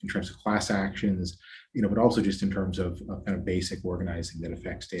 in terms of class actions, but also just in terms of kind of basic organizing that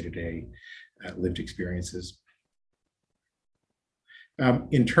affects day-to-day lived experiences.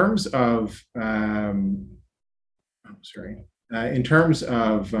 In terms of kind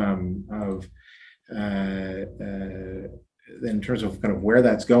of where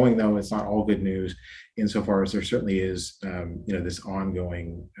that's going, though, it's not all good news, insofar as there certainly is, this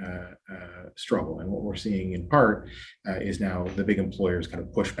ongoing struggle. And what we're seeing in part is now the big employers kind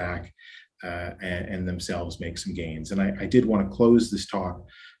of push back and themselves make some gains. And I did want to close this talk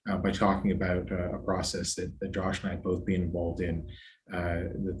by talking about a process that Josh and I have both been involved in,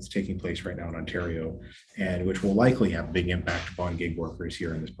 that's taking place right now in Ontario, and which will likely have a big impact upon gig workers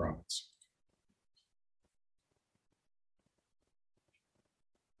here in this province.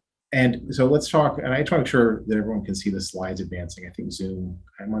 And so let's talk, and I try to make sure that everyone can see the slides advancing. I think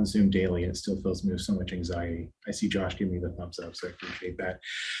I'm on Zoom daily, and it still fills me with so much anxiety. I see Josh giving me the thumbs up, so I appreciate that.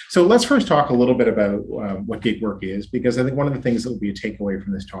 So let's first talk a little bit about what gig work is, because I think one of the things that will be a takeaway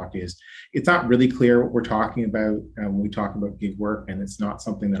from this talk is it's not really clear what we're talking about when we talk about gig work, and it's not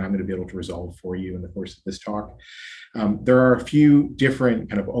something that I'm going to be able to resolve for you in the course of this talk. There are a few different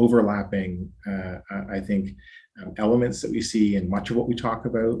kind of overlapping, I think, elements that we see in much of what we talk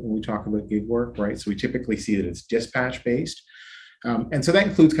about when we talk about gig work, right? So we typically see that it's dispatch based. And so that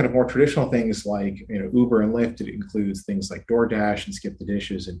includes kind of more traditional things like Uber and Lyft. It includes things like DoorDash and Skip the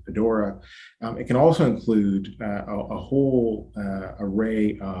Dishes and Fedora. It can also include a whole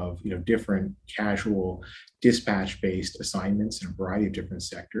array of different casual dispatch-based assignments in a variety of different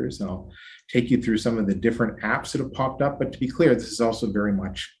sectors. And I'll take you through some of the different apps that have popped up. But to be clear, this is also very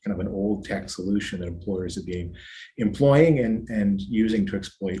much kind of an old tech solution that employers have been employing and using to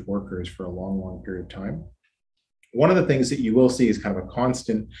exploit workers for a long, long period of time. One of the things that you will see is kind of a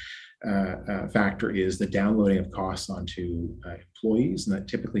constant factor is the downloading of costs onto employees, and that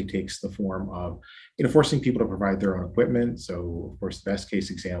typically takes the form of forcing people to provide their own equipment. So, of course, the best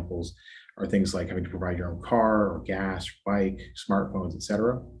case examples are things like having to provide your own car or gas, or bike, smartphones,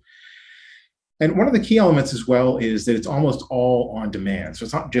 etc. And one of the key elements as well is that it's almost all on demand. So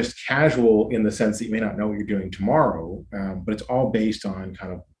it's not just casual in the sense that you may not know what you're doing tomorrow, but it's all based on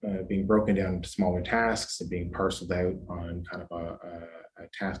kind of being broken down into smaller tasks and being parceled out on kind of a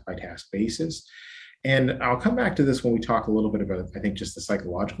task by task basis. And I'll come back to this when we talk a little bit about, I think, just the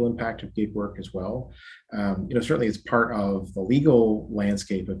psychological impact of gig work as well. Certainly it's part of the legal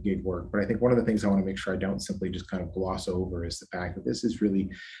landscape of gig work, but I think one of the things I want to make sure I don't simply just kind of gloss over is the fact that this is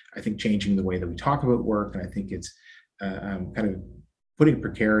really, I think, changing the way that we talk about work. And I think it's kind of putting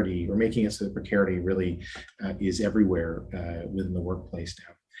precarity or making it so that precarity really is everywhere within the workplace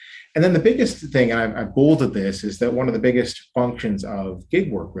now. And then the biggest thing, and I've bolded this, is that one of the biggest functions of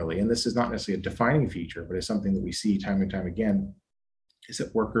gig work really, and this is not necessarily a defining feature, but it's something that we see time and time again, is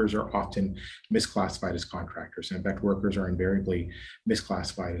that workers are often misclassified as contractors. And in fact, workers are invariably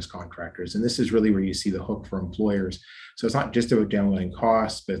misclassified as contractors. And this is really where you see the hook for employers. So it's not just about downloading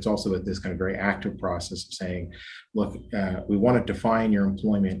costs, but it's also about this kind of very active process of saying, look, we want to define your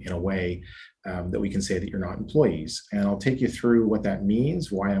employment in a way that we can say that you're not employees. And I'll take you through what that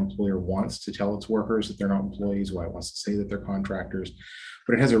means, why an employer wants to tell its workers that they're not employees, why it wants to say that they're contractors.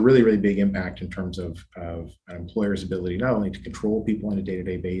 But it has a really, really big impact in terms of an employer's ability not only to control people on a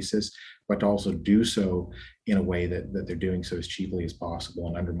day-to-day basis, but to also do so in a way that they're doing so as cheaply as possible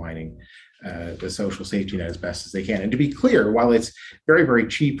and undermining the social safety net as best as they can. And to be clear, while it's very, very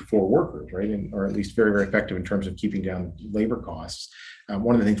cheap for workers, right, or at least very, very effective in terms of keeping down labor costs,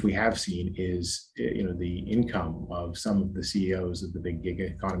 one of the things we have seen is, the income of some of the CEOs of the big gig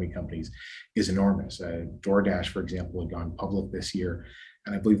economy companies is enormous. DoorDash, for example, had gone public this year,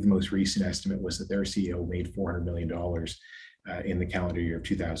 and I believe the most recent estimate was that their CEO made $400 million in the calendar year of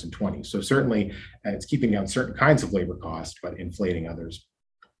 2020. So certainly, it's keeping down certain kinds of labor costs, but inflating others.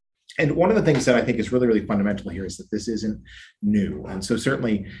 And one of the things that I think is really, really fundamental here is that this isn't new. And so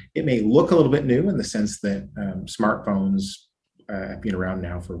certainly it may look a little bit new in the sense that smartphones have been around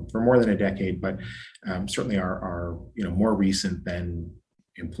now for more than a decade, but certainly are more recent than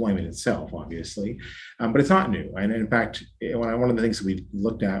employment itself, obviously. But it's not new. And in fact, one of the things that we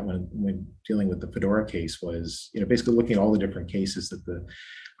looked at when dealing with the Fedora case was, basically looking at all the different cases that the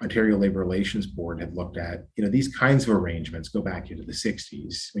Ontario Labour Relations Board had looked at. These kinds of arrangements go back into the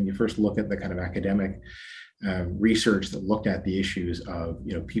 60s. When you first look at the kind of academic research that looked at the issues of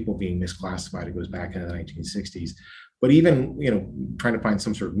people being misclassified, it goes back into the 1960s. But even trying to find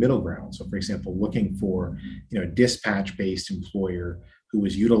some sort of middle ground. So, for example, looking for a dispatch-based employer who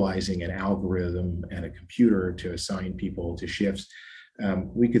was utilizing an algorithm and a computer to assign people to shifts.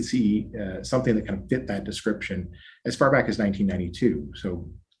 We could see something that kind of fit that description as far back as 1992. So,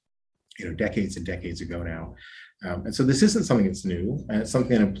 decades and decades ago now. And so this isn't something that's new, and it's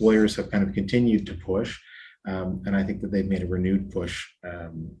something that employers have kind of continued to push. And I think that they've made a renewed push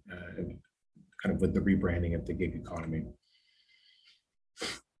kind of with the rebranding of the gig economy.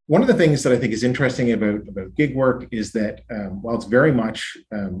 One of the things that I think is interesting about gig work is that while it's very much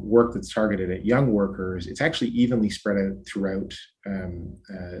work that's targeted at young workers, it's actually evenly spread out throughout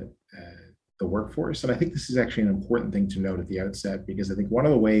the workforce. And I think this is actually an important thing to note at the outset, because I think one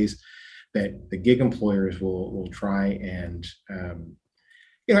of the ways that the gig employers will try and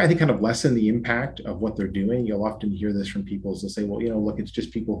I think kind of lessen the impact of what they're doing. You'll often hear this from people. They'll say, well, look, it's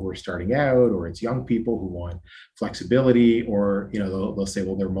just people who are starting out, or it's young people who want flexibility, or they'll say,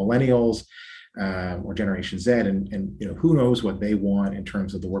 well, they're millennials or Generation Z, and who knows what they want in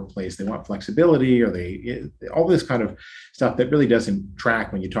terms of the workplace. They want flexibility, or all this kind of stuff that really doesn't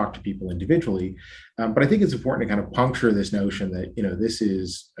track when you talk to people individually. But I think it's important to kind of puncture this notion that this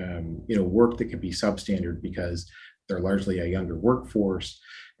is work that can be substandard because they're largely a younger workforce.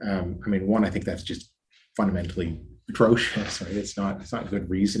 I think that's just fundamentally atrocious, right? It's not good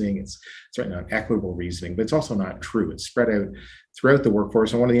reasoning. It's certainly not equitable reasoning, but it's also not true. It's spread out throughout the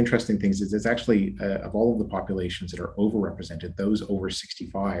workforce. And one of the interesting things is it's actually, of all of the populations that are overrepresented, those over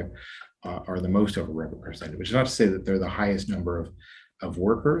 65 are the most overrepresented, which is not to say that they're the highest number of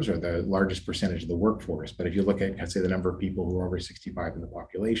workers or the largest percentage of the workforce. But if you look at, I'd say, the number of people who are over 65 in the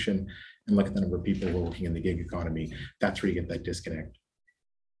population and look at the number of people who are working in the gig economy, that's where you get that disconnect.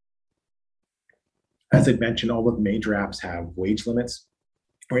 As I mentioned, all of the major apps have wage limits,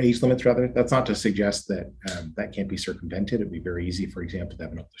 or age limits rather. That's not to suggest that that can't be circumvented. It'd be very easy, for example, to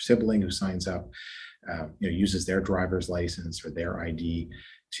have an older sibling who signs up, uses their driver's license or their ID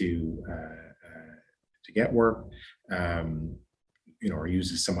to get work, or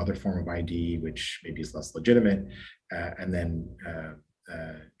uses some other form of ID which maybe is less legitimate, and then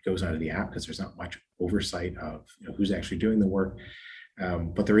goes onto the app because there's not much oversight of who's actually doing the work.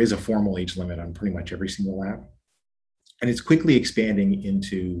 But there is a formal age limit on pretty much every single app. And it's quickly expanding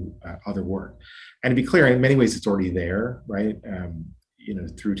into other work. And to be clear, in many ways, it's already there, right?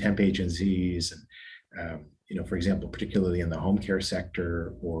 Through temp agencies and, for example, particularly in the home care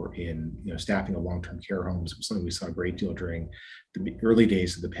sector or in, staffing of long-term care homes, something we saw a great deal during the early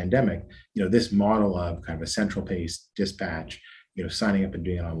days of the pandemic. This model of kind of a central paced dispatch, signing up and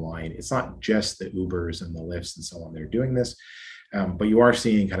doing it online. It's not just the Ubers and the Lyfts and so on that are doing this. But you are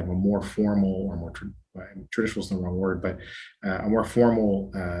seeing kind of a more formal, or more traditional is the wrong word, but a more formal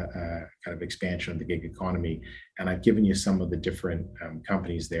kind of expansion of the gig economy. And I've given you some of the different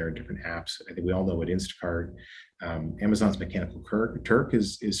companies there, different apps. I think we all know what Instacart, Amazon's Mechanical Turk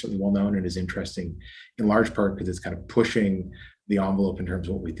is certainly well known and is interesting in large part because it's kind of pushing the envelope in terms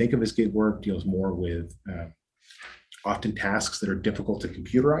of what we think of as gig work, deals more with often tasks that are difficult to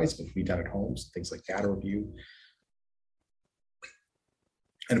computerize, but can be done at home, so things like data review.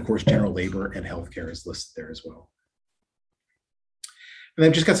 And of course, general labor and healthcare is listed there as well. And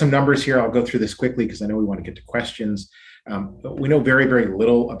I've just got some numbers here. I'll go through this quickly because I know we want to get to questions. But we know very, very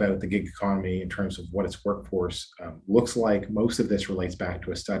little about the gig economy in terms of what its workforce looks like. Most of this relates back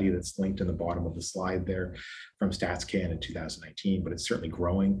to a study that's linked in the bottom of the slide there from StatsCan in 2019, but it's certainly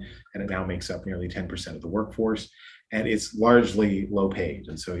growing, and it now makes up nearly 10% of the workforce. And it's largely low paid.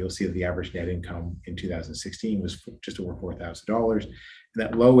 And so you'll see that the average net income in 2016 was just over $4,000. And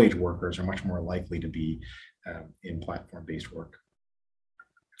that low wage workers are much more likely to be in platform-based work.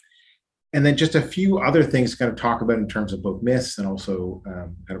 And then just a few other things to kind of talk about in terms of both myths and also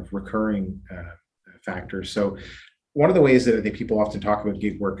kind of recurring factors. So one of the ways that I think people often talk about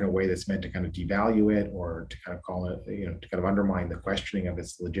gig work in a way that's meant to kind of devalue it or to kind of call it, to kind of undermine the questioning of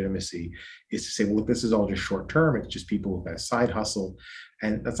its legitimacy is to say, well, look, this is all just short term. It's just people who've got a side hustle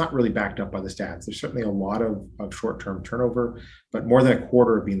And that's not really backed up by the stats. There's certainly a lot of short-term turnover, but more than a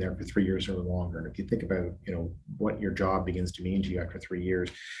quarter have been there for 3 years or longer. And if you think about, what your job begins to mean to you after 3 years,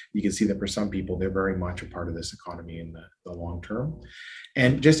 you can see that for some people, they're very much a part of this economy in the long term.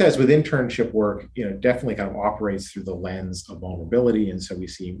 And just as with internship work, definitely kind of operates through the lens of vulnerability. And so we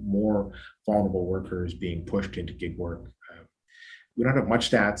see more vulnerable workers being pushed into gig work. We don't have much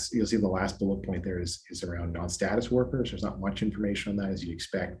stats. You'll see the last bullet point there is around non-status workers. There's not much information on that as you'd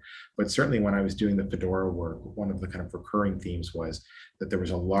expect. But certainly when I was doing the Fedora work, one of the kind of recurring themes was that there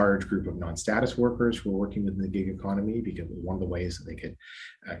was a large group of non-status workers who were working within the gig economy, because one of the ways that they could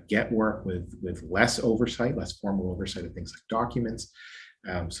get work with less oversight, less formal oversight of things like documents.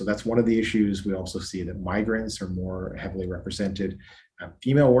 So that's one of the issues. We also see that migrants are more heavily represented.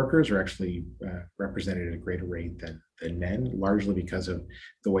 Female workers are actually represented at a greater rate than men, largely because of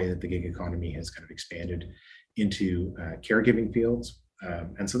the way that the gig economy has kind of expanded into caregiving fields.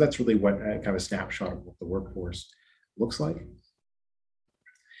 And so that's really what kind of a snapshot of what the workforce looks like.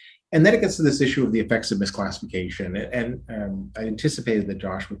 And then it gets to this issue of the effects of misclassification. And I anticipated that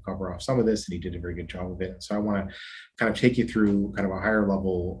Josh would cover off some of this, and he did a very good job of it. So I want to kind of take you through kind of a higher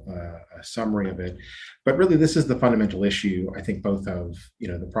level summary of it. But really, this is the fundamental issue, I think, both of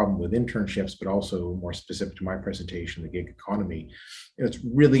the problem with internships, but also more specific to my presentation, the gig economy. It's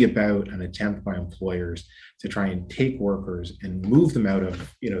really about an attempt by employers to try and take workers and move them out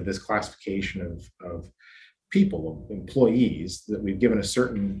of this classification of people, of employees, that we've given a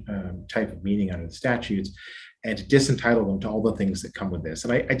certain type of meaning under the statutes, and to disentitle them to all the things that come with this.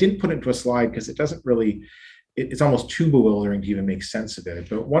 And I didn't put it into a slide because it doesn't really, it's almost too bewildering to even make sense of it.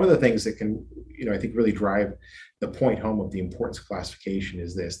 But one of the things that can, I think really drive the point home of the importance of classification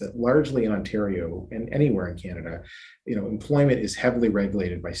is this, that largely in Ontario and anywhere in Canada, employment is heavily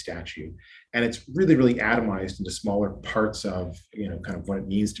regulated by statute. And it's really, really atomized into smaller parts of, kind of what it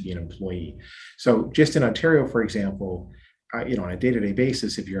means to be an employee. So just in Ontario, for example, on a day-to-day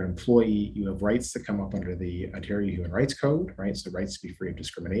basis, if you're an employee, you have rights that come up under the Ontario Human Rights Code, right? So rights to be free of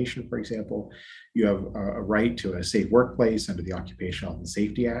discrimination, for example. You have a right to a safe workplace under the Occupational Health and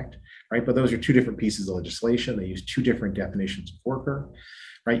Safety Act, right? But those are two different pieces of legislation. They use two different definitions of worker,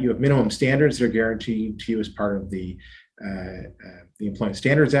 right? You have minimum standards that are guaranteed to you as part of the Employment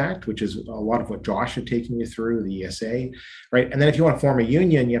Standards Act, which is a lot of what Josh had taken you through, the ESA, right? And then if you want to form a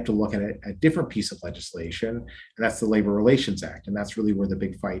union, you have to look at a different piece of legislation, and that's the Labor Relations Act. And that's really where the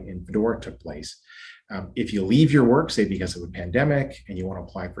big fight in Fedora took place. If you leave your work, say because of a pandemic, and you want to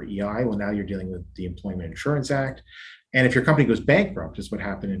apply for EI, well, now you're dealing with the Employment Insurance Act. And if your company goes bankrupt, is what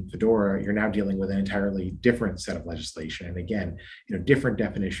happened in Fedora, you're now dealing with an entirely different set of legislation. And again, different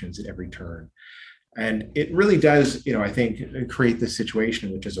definitions at every turn. And it really does, I think, create this situation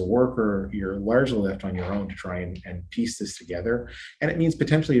in which, as a worker, you're largely left on your own to try and piece this together. And it means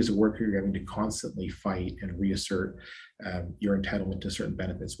potentially, as a worker, you're having to constantly fight and reassert your entitlement to certain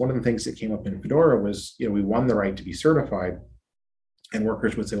benefits. One of the things that came up in Fedora was, we won the right to be certified. And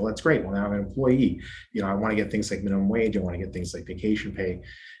workers would say, well, that's great. Well, now I'm an employee. I want to get things like minimum wage. I want to get things like vacation pay.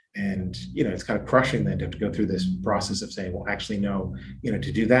 And, it's kind of crushing then to have to go through this process of saying, well, actually, no, to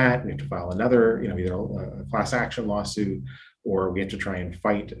do that, we have to file another, either a class action lawsuit, or we have to try and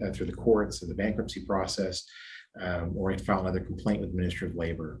fight through the courts and the bankruptcy process, or we have to file another complaint with the Ministry of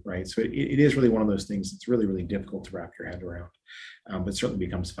Labor, right? So it is really one of those things that's really, really difficult to wrap your head around, but certainly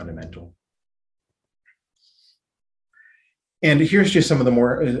becomes fundamental. And here's just some of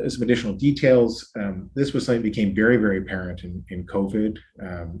the some additional details. This was something that became very, very apparent in COVID.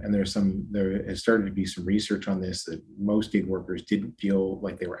 And there has started to be some research on this, that most gig workers didn't feel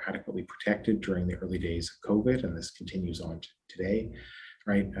like they were adequately protected during the early days of COVID. And this continues on today,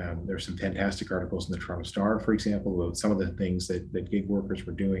 right? There are some fantastic articles in the Toronto Star, for example, about some of the things that gig workers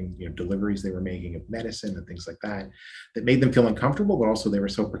were doing, deliveries they were making of medicine and things like that made them feel uncomfortable, but also they were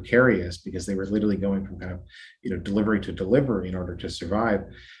so precarious because they were literally going from kind of, delivery to delivery in order to survive,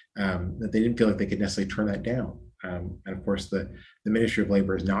 that they didn't feel like they could necessarily turn that down. And of course, the Ministry of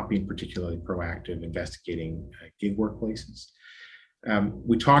Labor has not been particularly proactive investigating gig workplaces.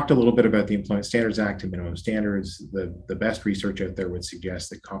 We talked a little bit about the Employment Standards Act and minimum standards. The best research out there would suggest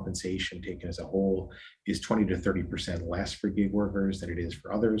that compensation taken as a whole is 20 to 30% less for gig workers than it is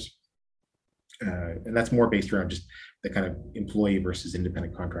for others. And that's more based around just the kind of employee versus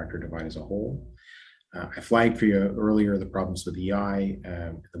independent contractor divide as a whole. I flagged for you earlier the problems with EI,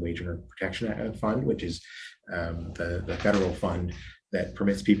 the Wage Earner Protection Fund, which is the federal fund that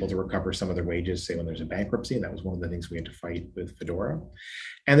permits people to recover some of their wages, say when there's a bankruptcy, and that was one of the things we had to fight with Fedora.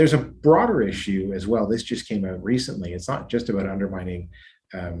 And there's a broader issue as well. This just came out recently. It's not just about undermining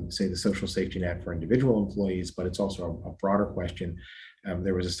say, the social safety net for individual employees, but it's also a broader question.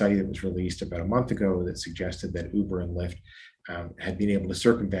 There was a study that was released about a month ago that suggested that Uber and Lyft had been able to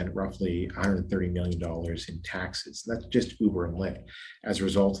circumvent roughly $130 million in taxes. That's just Uber and Lyft as a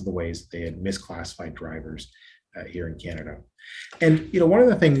result of the ways that they had misclassified drivers here in Canada. And one of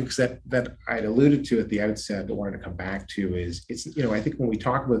the things that I'd alluded to at the outset that I wanted to come back to is I think when we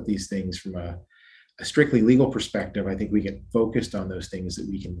talk about these things from a strictly legal perspective, I think we get focused on those things that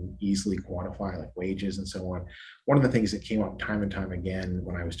we can easily quantify, like wages and so on. One of the things that came up time and time again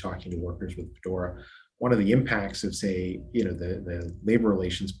when I was talking to workers with Fedora, one of the impacts of, say, the Labor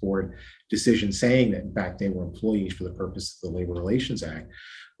Relations Board decision saying that in fact they were employees for the purpose of the Labor Relations Act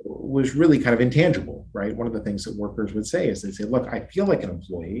was really kind of intangible, right? One of the things that workers would say is they say, look, I feel like an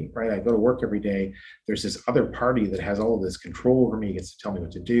employee, right? I go to work every day. There's this other party that has all of this control over me, gets to tell me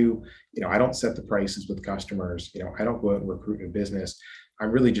what to do. I don't set the prices with customers. I don't go out and recruit new business.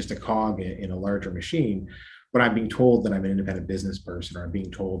 I'm really just a cog in a larger machine. But I'm being told that I'm an independent business person, or I'm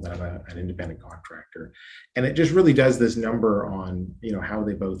being told that I'm an independent contractor. And it just really does this number on, how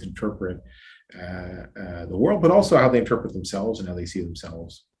they both interpret the world, but also how they interpret themselves and how they see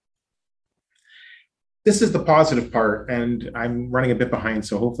themselves. This is the positive part, and I'm running a bit behind,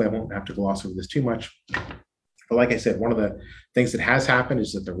 so hopefully I won't have to gloss over this too much. But like I said, one of the things that has happened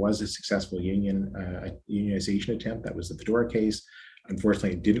is that there was a successful unionization attempt. That was the Fedora case.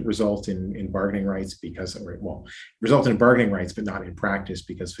 Unfortunately, it didn't result in bargaining rights resulted in bargaining rights, but not in practice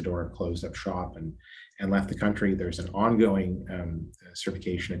because Fedora closed up shop and left the country. There's an ongoing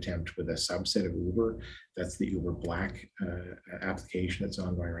certification attempt with a subset of Uber. That's the Uber Black application that's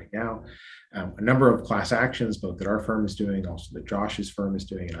ongoing right now. A number of class actions, both that our firm is doing, also that Josh's firm is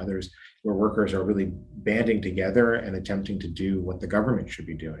doing, and others, where workers are really banding together and attempting to do what the government should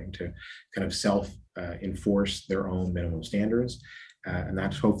be doing to kind of self-enforce their own minimum standards. And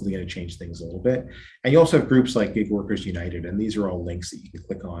that's hopefully going to change things a little bit. And you also have groups like Gig Workers United, and these are all links that you can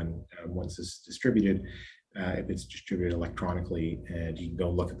click on once this is distributed. If it's distributed electronically, and you can go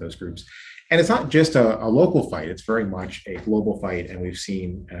look at those groups. And it's not just a local fight, it's very much a global fight, and we've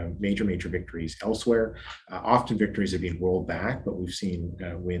seen major victories elsewhere. Often victories have been rolled back, but we've seen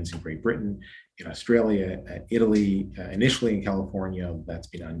wins in Great Britain, in Australia, Italy, initially in California. That's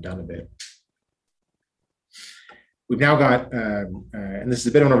been undone a bit. We've now got, and this is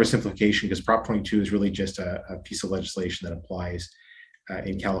a bit of an oversimplification because Prop 22 is really just a piece of legislation that applies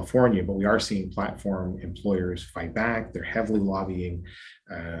in California, but we are seeing platform employers fight back. They're heavily lobbying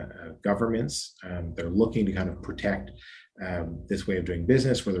governments. They're looking to kind of protect this way of doing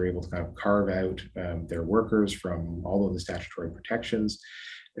business, where they're able to kind of carve out their workers from all of the statutory protections.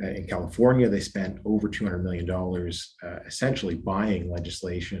 In California, they spent over $200 million essentially buying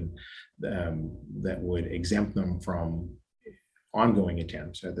legislation that would exempt them from ongoing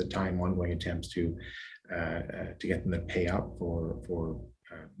attempts, at the time, ongoing attempts to get them to pay up for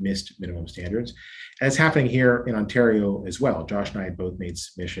missed minimum standards. And it's happening here in Ontario as well. Josh and I both made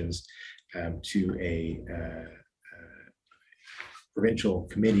submissions to a provincial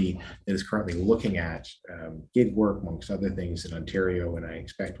committee that is currently looking at gig work, amongst other things, in Ontario, and I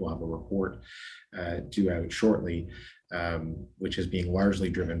expect we'll have a report due out shortly, which is being largely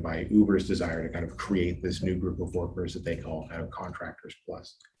driven by Uber's desire to kind of create this new group of workers that they call kind of contractors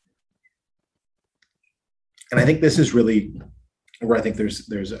plus. And I think this is really where I think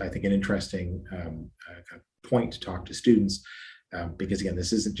there's I think an interesting kind of point to talk to students. Because again,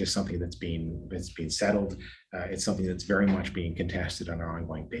 this isn't just something that's being settled. It's something that's very much being contested on an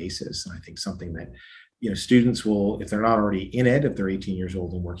ongoing basis. And I think something that students will, if they're not already in it, if they're 18 years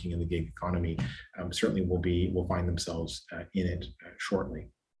old and working in the gig economy, certainly will find themselves in it shortly.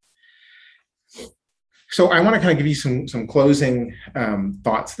 So I want to kind of give you some closing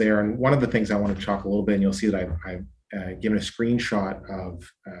thoughts there. And one of the things I want to talk a little bit, and you'll see that I've given a screenshot of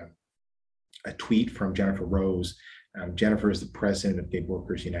a tweet from Jennifer Rose. Jennifer is the president of Gig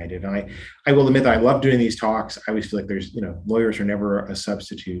Workers United. And I will admit that I love doing these talks. I always feel like there's, lawyers are never a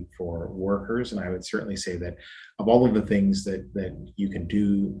substitute for workers. And I would certainly say that of all of the things that you can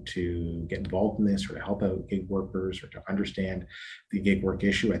do to get involved in this, or to help out gig workers, or to understand the gig work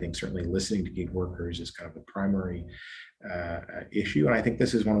issue, I think certainly listening to gig workers is kind of the primary issue. And I think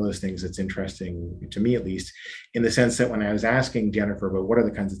this is one of those things that's interesting to me, at least, in the sense that when I was asking Jennifer about what are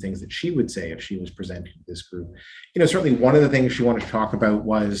the kinds of things that she would say if she was presenting to this group, certainly one of the things she wanted to talk about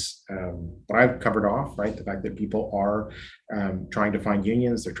was what I've covered off, right? The fact that people are trying to find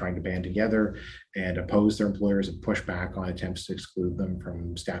unions, they're trying to band together and oppose their employers and push back on attempts to exclude them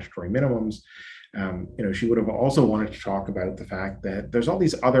from statutory minimums. She would have also wanted to talk about the fact that there's all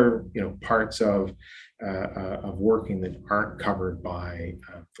these other, parts of of working that aren't covered by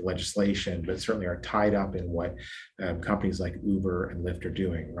the legislation, but certainly are tied up in what companies like Uber and Lyft are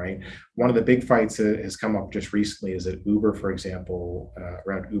doing, right? One of the big fights that has come up just recently is that Uber, for example,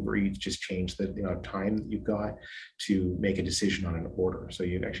 around Uber Eats just changed the time that you've got to make a decision on an order. So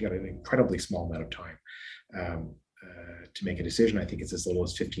you've actually got an incredibly small amount of time to make a decision. I think it's as little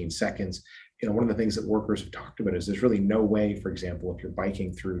as 15 seconds. One of the things that workers have talked about is there's really no way, for example, if you're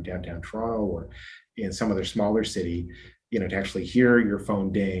biking through downtown Toronto or in some other smaller city, to actually hear your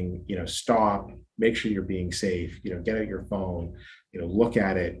phone ding, stop, make sure you're being safe, get out your phone, look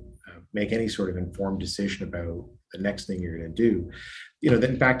at it, make any sort of informed decision about the next thing you're going to do. That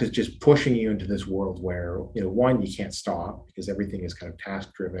in fact is just pushing you into this world where, one, you can't stop because everything is kind of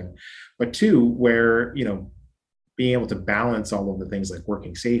task driven, but two, where, being able to balance all of the things like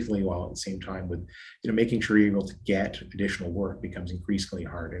working safely while at the same time with, making sure you're able to get additional work becomes increasingly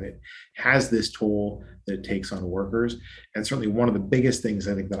hard. And it has this toll that it takes on workers. And certainly one of the biggest things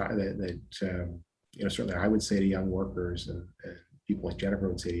I think that certainly I would say to young workers and people like Jennifer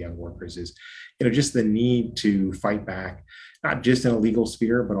would say to young workers is, just the need to fight back, not just in a legal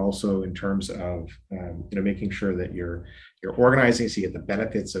sphere, but also in terms of, making sure that you're organizing so you get the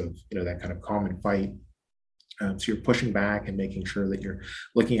benefits of, that kind of common fight. So you're pushing back and making sure that you're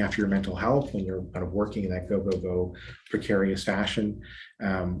looking after your mental health when you're kind of working in that go precarious fashion,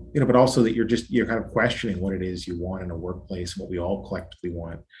 but also that you're kind of questioning what it is you want in a workplace and what we all collectively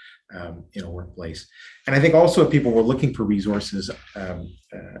want in a workplace. And I think also if people were looking for resources,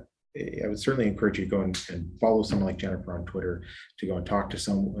 I would certainly encourage you to go and follow someone like Jennifer on Twitter to go and talk to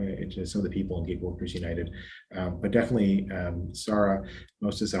some of the people in Gig Workers United. But definitely Sarah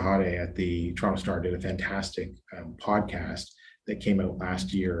Moses-Zahade at the Toronto Star did a fantastic podcast that came out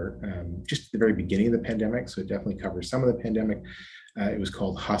last year, just at the very beginning of the pandemic. So it definitely covers some of the pandemic. It was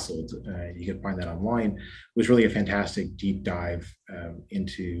called Hustled. You can find that online. It was really a fantastic deep dive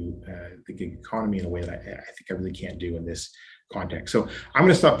into the gig economy in a way that I think I really can't do in this context. So I'm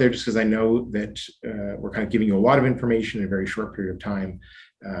going to stop there just because I know that we're kind of giving you a lot of information in a very short period of time.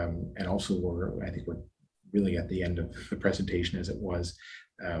 And also I think we're really at the end of the presentation as it was.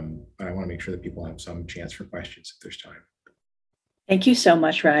 But I want to make sure that people have some chance for questions if there's time. Thank you so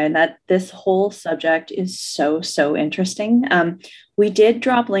much, Ryan. This whole subject is so interesting. We did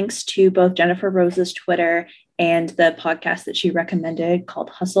drop links to both Jennifer Rose's Twitter and the podcast that she recommended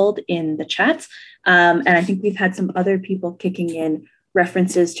called Hustled in the chats. And I think we've had some other people kicking in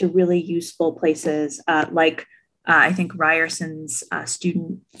references to really useful places like I think Ryerson's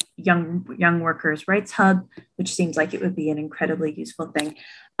student young workers rights hub, which seems like it would be an incredibly useful thing.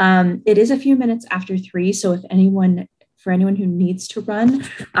 It is a few minutes after 3, so for anyone who needs to run,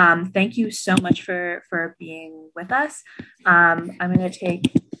 thank you so much for being with us. I'm going to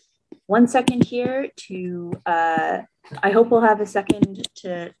take 1 second here to, I hope we'll have a second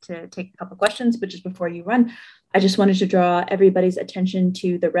to take a couple questions, but just before you run, I just wanted to draw everybody's attention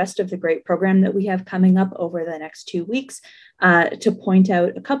to the rest of the great program that we have coming up over the next 2 weeks. To point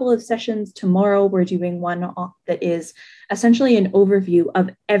out a couple of sessions. Tomorrow, we're doing one that is essentially an overview of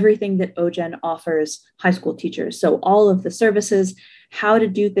everything that OGen offers high school teachers. So all of the services, how to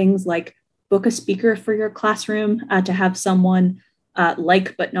do things like book a speaker for your classroom, to have someone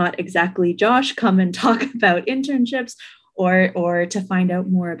but not exactly Josh come and talk about internships or to find out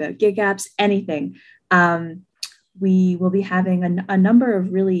more about gig apps, anything. We will be having a number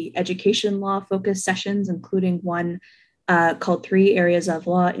of really education law focused sessions, including one called 3 Areas of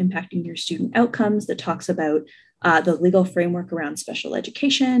Law Impacting Your Student Outcomes that talks about the legal framework around special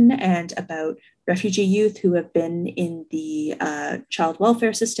education and about refugee youth who have been in the child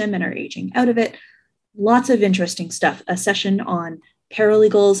welfare system and are aging out of it. Lots of interesting stuff. A session on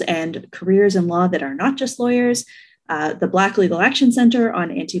paralegals and careers in law that are not just lawyers, the Black Legal Action Center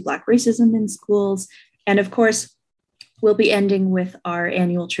on anti-Black racism in schools, and of course, we'll be ending with our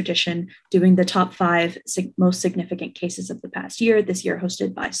annual tradition, doing the top 5 most significant cases of the past year, this year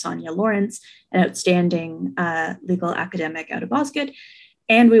hosted by Sonia Lawrence, an outstanding legal academic out of Osgoode.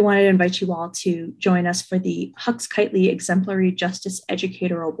 And we wanted to invite you all to join us for the Hux Kitely Exemplary Justice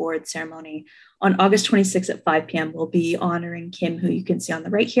Educator Award ceremony on August 26th at 5 p.m. We'll be honoring Kim, who you can see on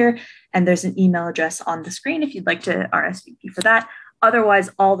the right here. And there's an email address on the screen if you'd like to RSVP for that. Otherwise,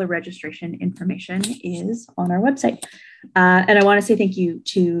 all the registration information is on our website. And I want to say thank you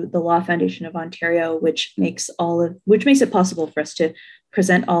to the Law Foundation of Ontario, which makes it possible for us to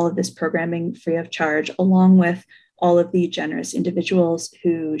present all of this programming free of charge, along with all of the generous individuals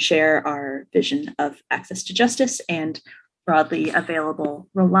who share our vision of access to justice and broadly available,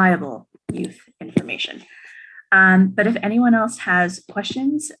 reliable youth information. But if anyone else has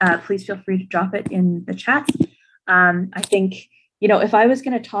questions, please feel free to drop it in the chat. I think, if I was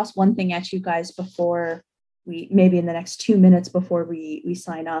going to toss one thing at you guys before maybe in the next 2 minutes before we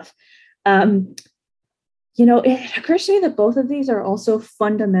sign off, it occurs to me that both of these are also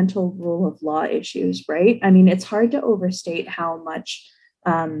fundamental rule of law issues, right? I mean, it's hard to overstate how much,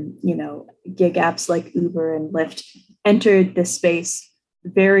 gig apps like Uber and Lyft entered this space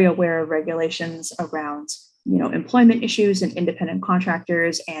very aware of regulations around, employment issues and independent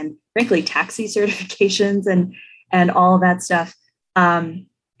contractors and frankly, taxi certifications and all of that stuff.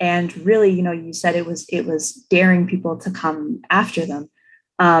 And really, you said it was daring people to come after them.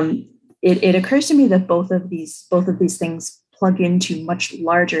 It occurs to me that both of these things plug into much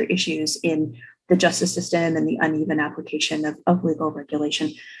larger issues in the justice system and the uneven application of legal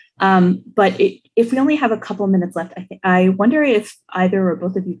regulation. But if we only have a couple minutes left, I wonder if either or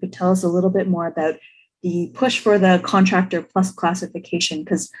both of you could tell us a little bit more about the push for the contractor plus classification,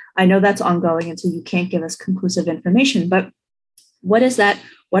 because I know that's ongoing, and so you can't give us conclusive information. But what is that?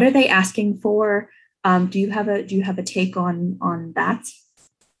 What are they asking for? Do you have a take on that?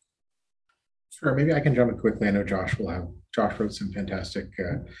 Sure, maybe I can jump in quickly. I know Josh wrote some fantastic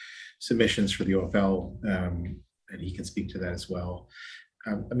submissions for the OFL, and he can speak to that as well.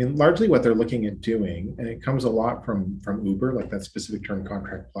 Largely what they're looking at doing, and it comes a lot from Uber, like that specific term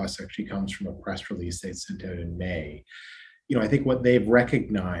contract plus actually comes from a press release they sent out in May. I think what they've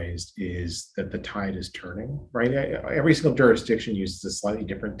recognized is that the tide is turning, right? Every single jurisdiction uses a slightly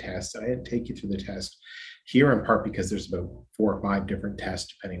different test. I didn't take you through the test here in part because there's about 4 or 5 different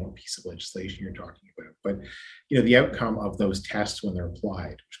tests depending on what piece of legislation you're talking about. But the outcome of those tests when they're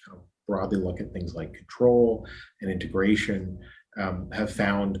applied, which kind of broadly look at things like control and integration, have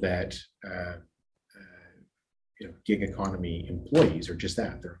found that gig economy employees are just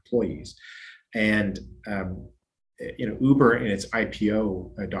that, they're employees. And Uber in its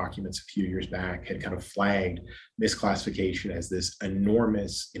IPO documents a few years back had kind of flagged misclassification as this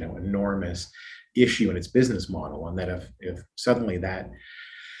enormous issue in its business model, and that if suddenly that,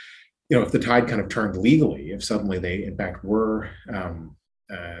 if the tide kind of turned legally, if suddenly they in fact were,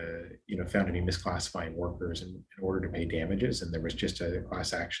 found to be misclassifying workers in order to pay damages, and there was just a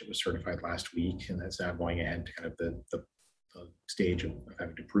class action that was certified last week, and that's now going ahead to kind of the stage of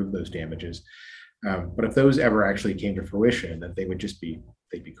having to prove those damages. But if those ever actually came to fruition, that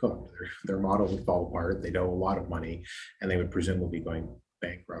they'd be cooked. Their model would fall apart. They'd owe a lot of money, and they would presumably be going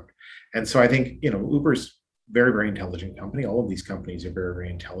bankrupt. And so I think, Uber's very, very intelligent company. All of these companies are very, very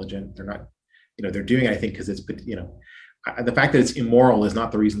intelligent. They're not, they're doing it, I think, because it's, the fact that it's immoral is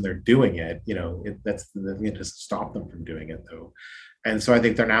not the reason they're doing it. That's the thing to stop them from doing it, though. And so I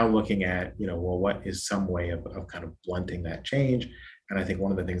think they're now looking at, what is some way of kind of blunting that change? And I think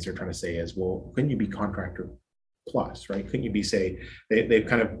one of the things they're trying to say is, well, couldn't you be contractor plus, right? Couldn't you be, they've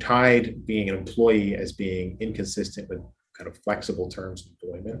kind of tied being an employee as being inconsistent with kind of flexible terms of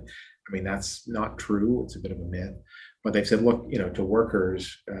employment. That's not true. It's a bit of a myth. But they've said, look, to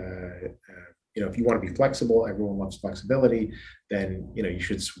workers, if you want to be flexible, everyone loves flexibility, then, you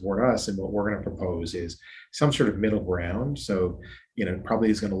should support us. And what we're going to propose is some sort of middle ground. So, probably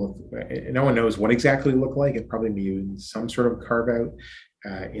is going to look, no one knows what exactly it look like. It probably means some sort of carve out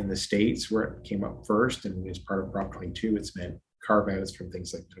in the States where it came up first. And as part of Prop 22, it's meant carve outs from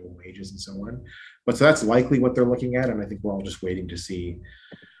things like minimum wages and so on. But so that's likely what they're looking at. And I think we're all just waiting to see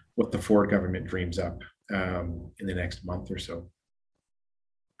what the Ford government dreams up in the next month or so.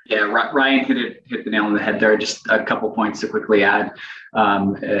 Yeah, Ryan hit the nail on the head there. Just a couple points to quickly add.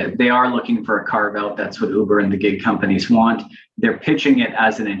 They are looking for a carve out. That's what Uber and the gig companies want. They're pitching it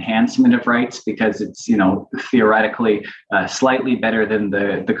as an enhancement of rights because it's, theoretically slightly better than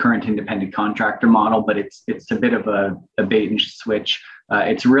the current independent contractor model, but it's a bit of a bait and switch.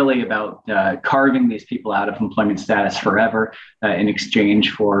 It's really about carving these people out of employment status forever in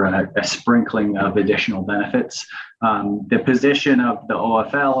exchange for a sprinkling of additional benefits. The position of the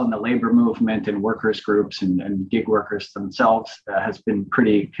OFL and the labor movement and workers groups and gig workers themselves has been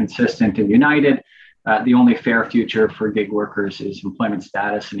pretty consistent and united. The only fair future for gig workers is employment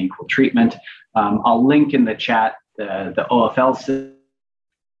status and equal treatment. I'll link in the chat the OFL.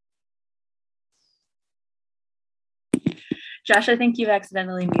 Josh, I think you've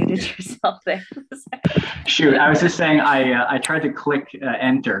accidentally muted yourself there. Shoot, I was just saying I tried to click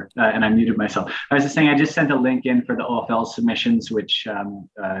enter and I muted myself. I was just saying I just sent a link in for the OFL submissions, which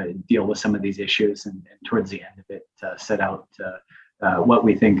deal with some of these issues, and towards the end of it set out what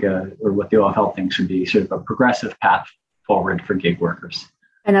we think or what the OFL thinks would be sort of a progressive path forward for gig workers.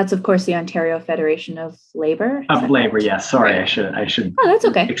 And that's, of course, the Ontario Federation of Labor. Of Labor, correct? yes. Sorry, Right. I should Oh, that's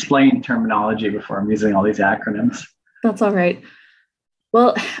okay. explain terminology before I'm using all these acronyms. That's all right.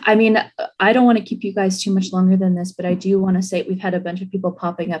 Well, I mean, I don't want to keep you guys too much longer than this, but I do want to say we've had a bunch of people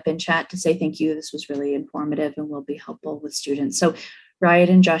popping up in chat to say thank you. This was really informative and will be helpful with students. So Riot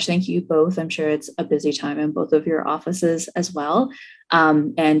and Josh, thank you both. I'm sure it's a busy time in both of your offices as well.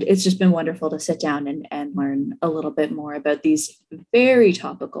 And it's just been wonderful to sit down and learn a little bit more about these very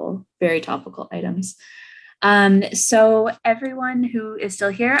topical items. So everyone who is still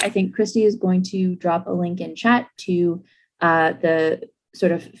here, I think Christy is going to drop a link in chat to the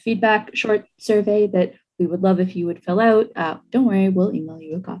sort of feedback short survey that we would love if you would fill out. Don't worry, we'll email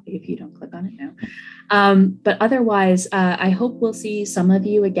you a copy if you don't click on it now. But otherwise, I hope we'll see some of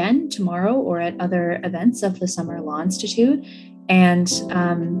you again tomorrow or at other events of the Summer Law Institute. And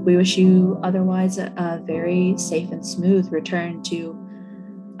we wish you otherwise a very safe and smooth return to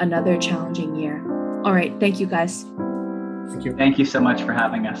another challenging year. All right, thank you guys. Thank you. Thank you so much for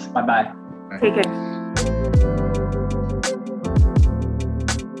having us. Bye-bye. Take care.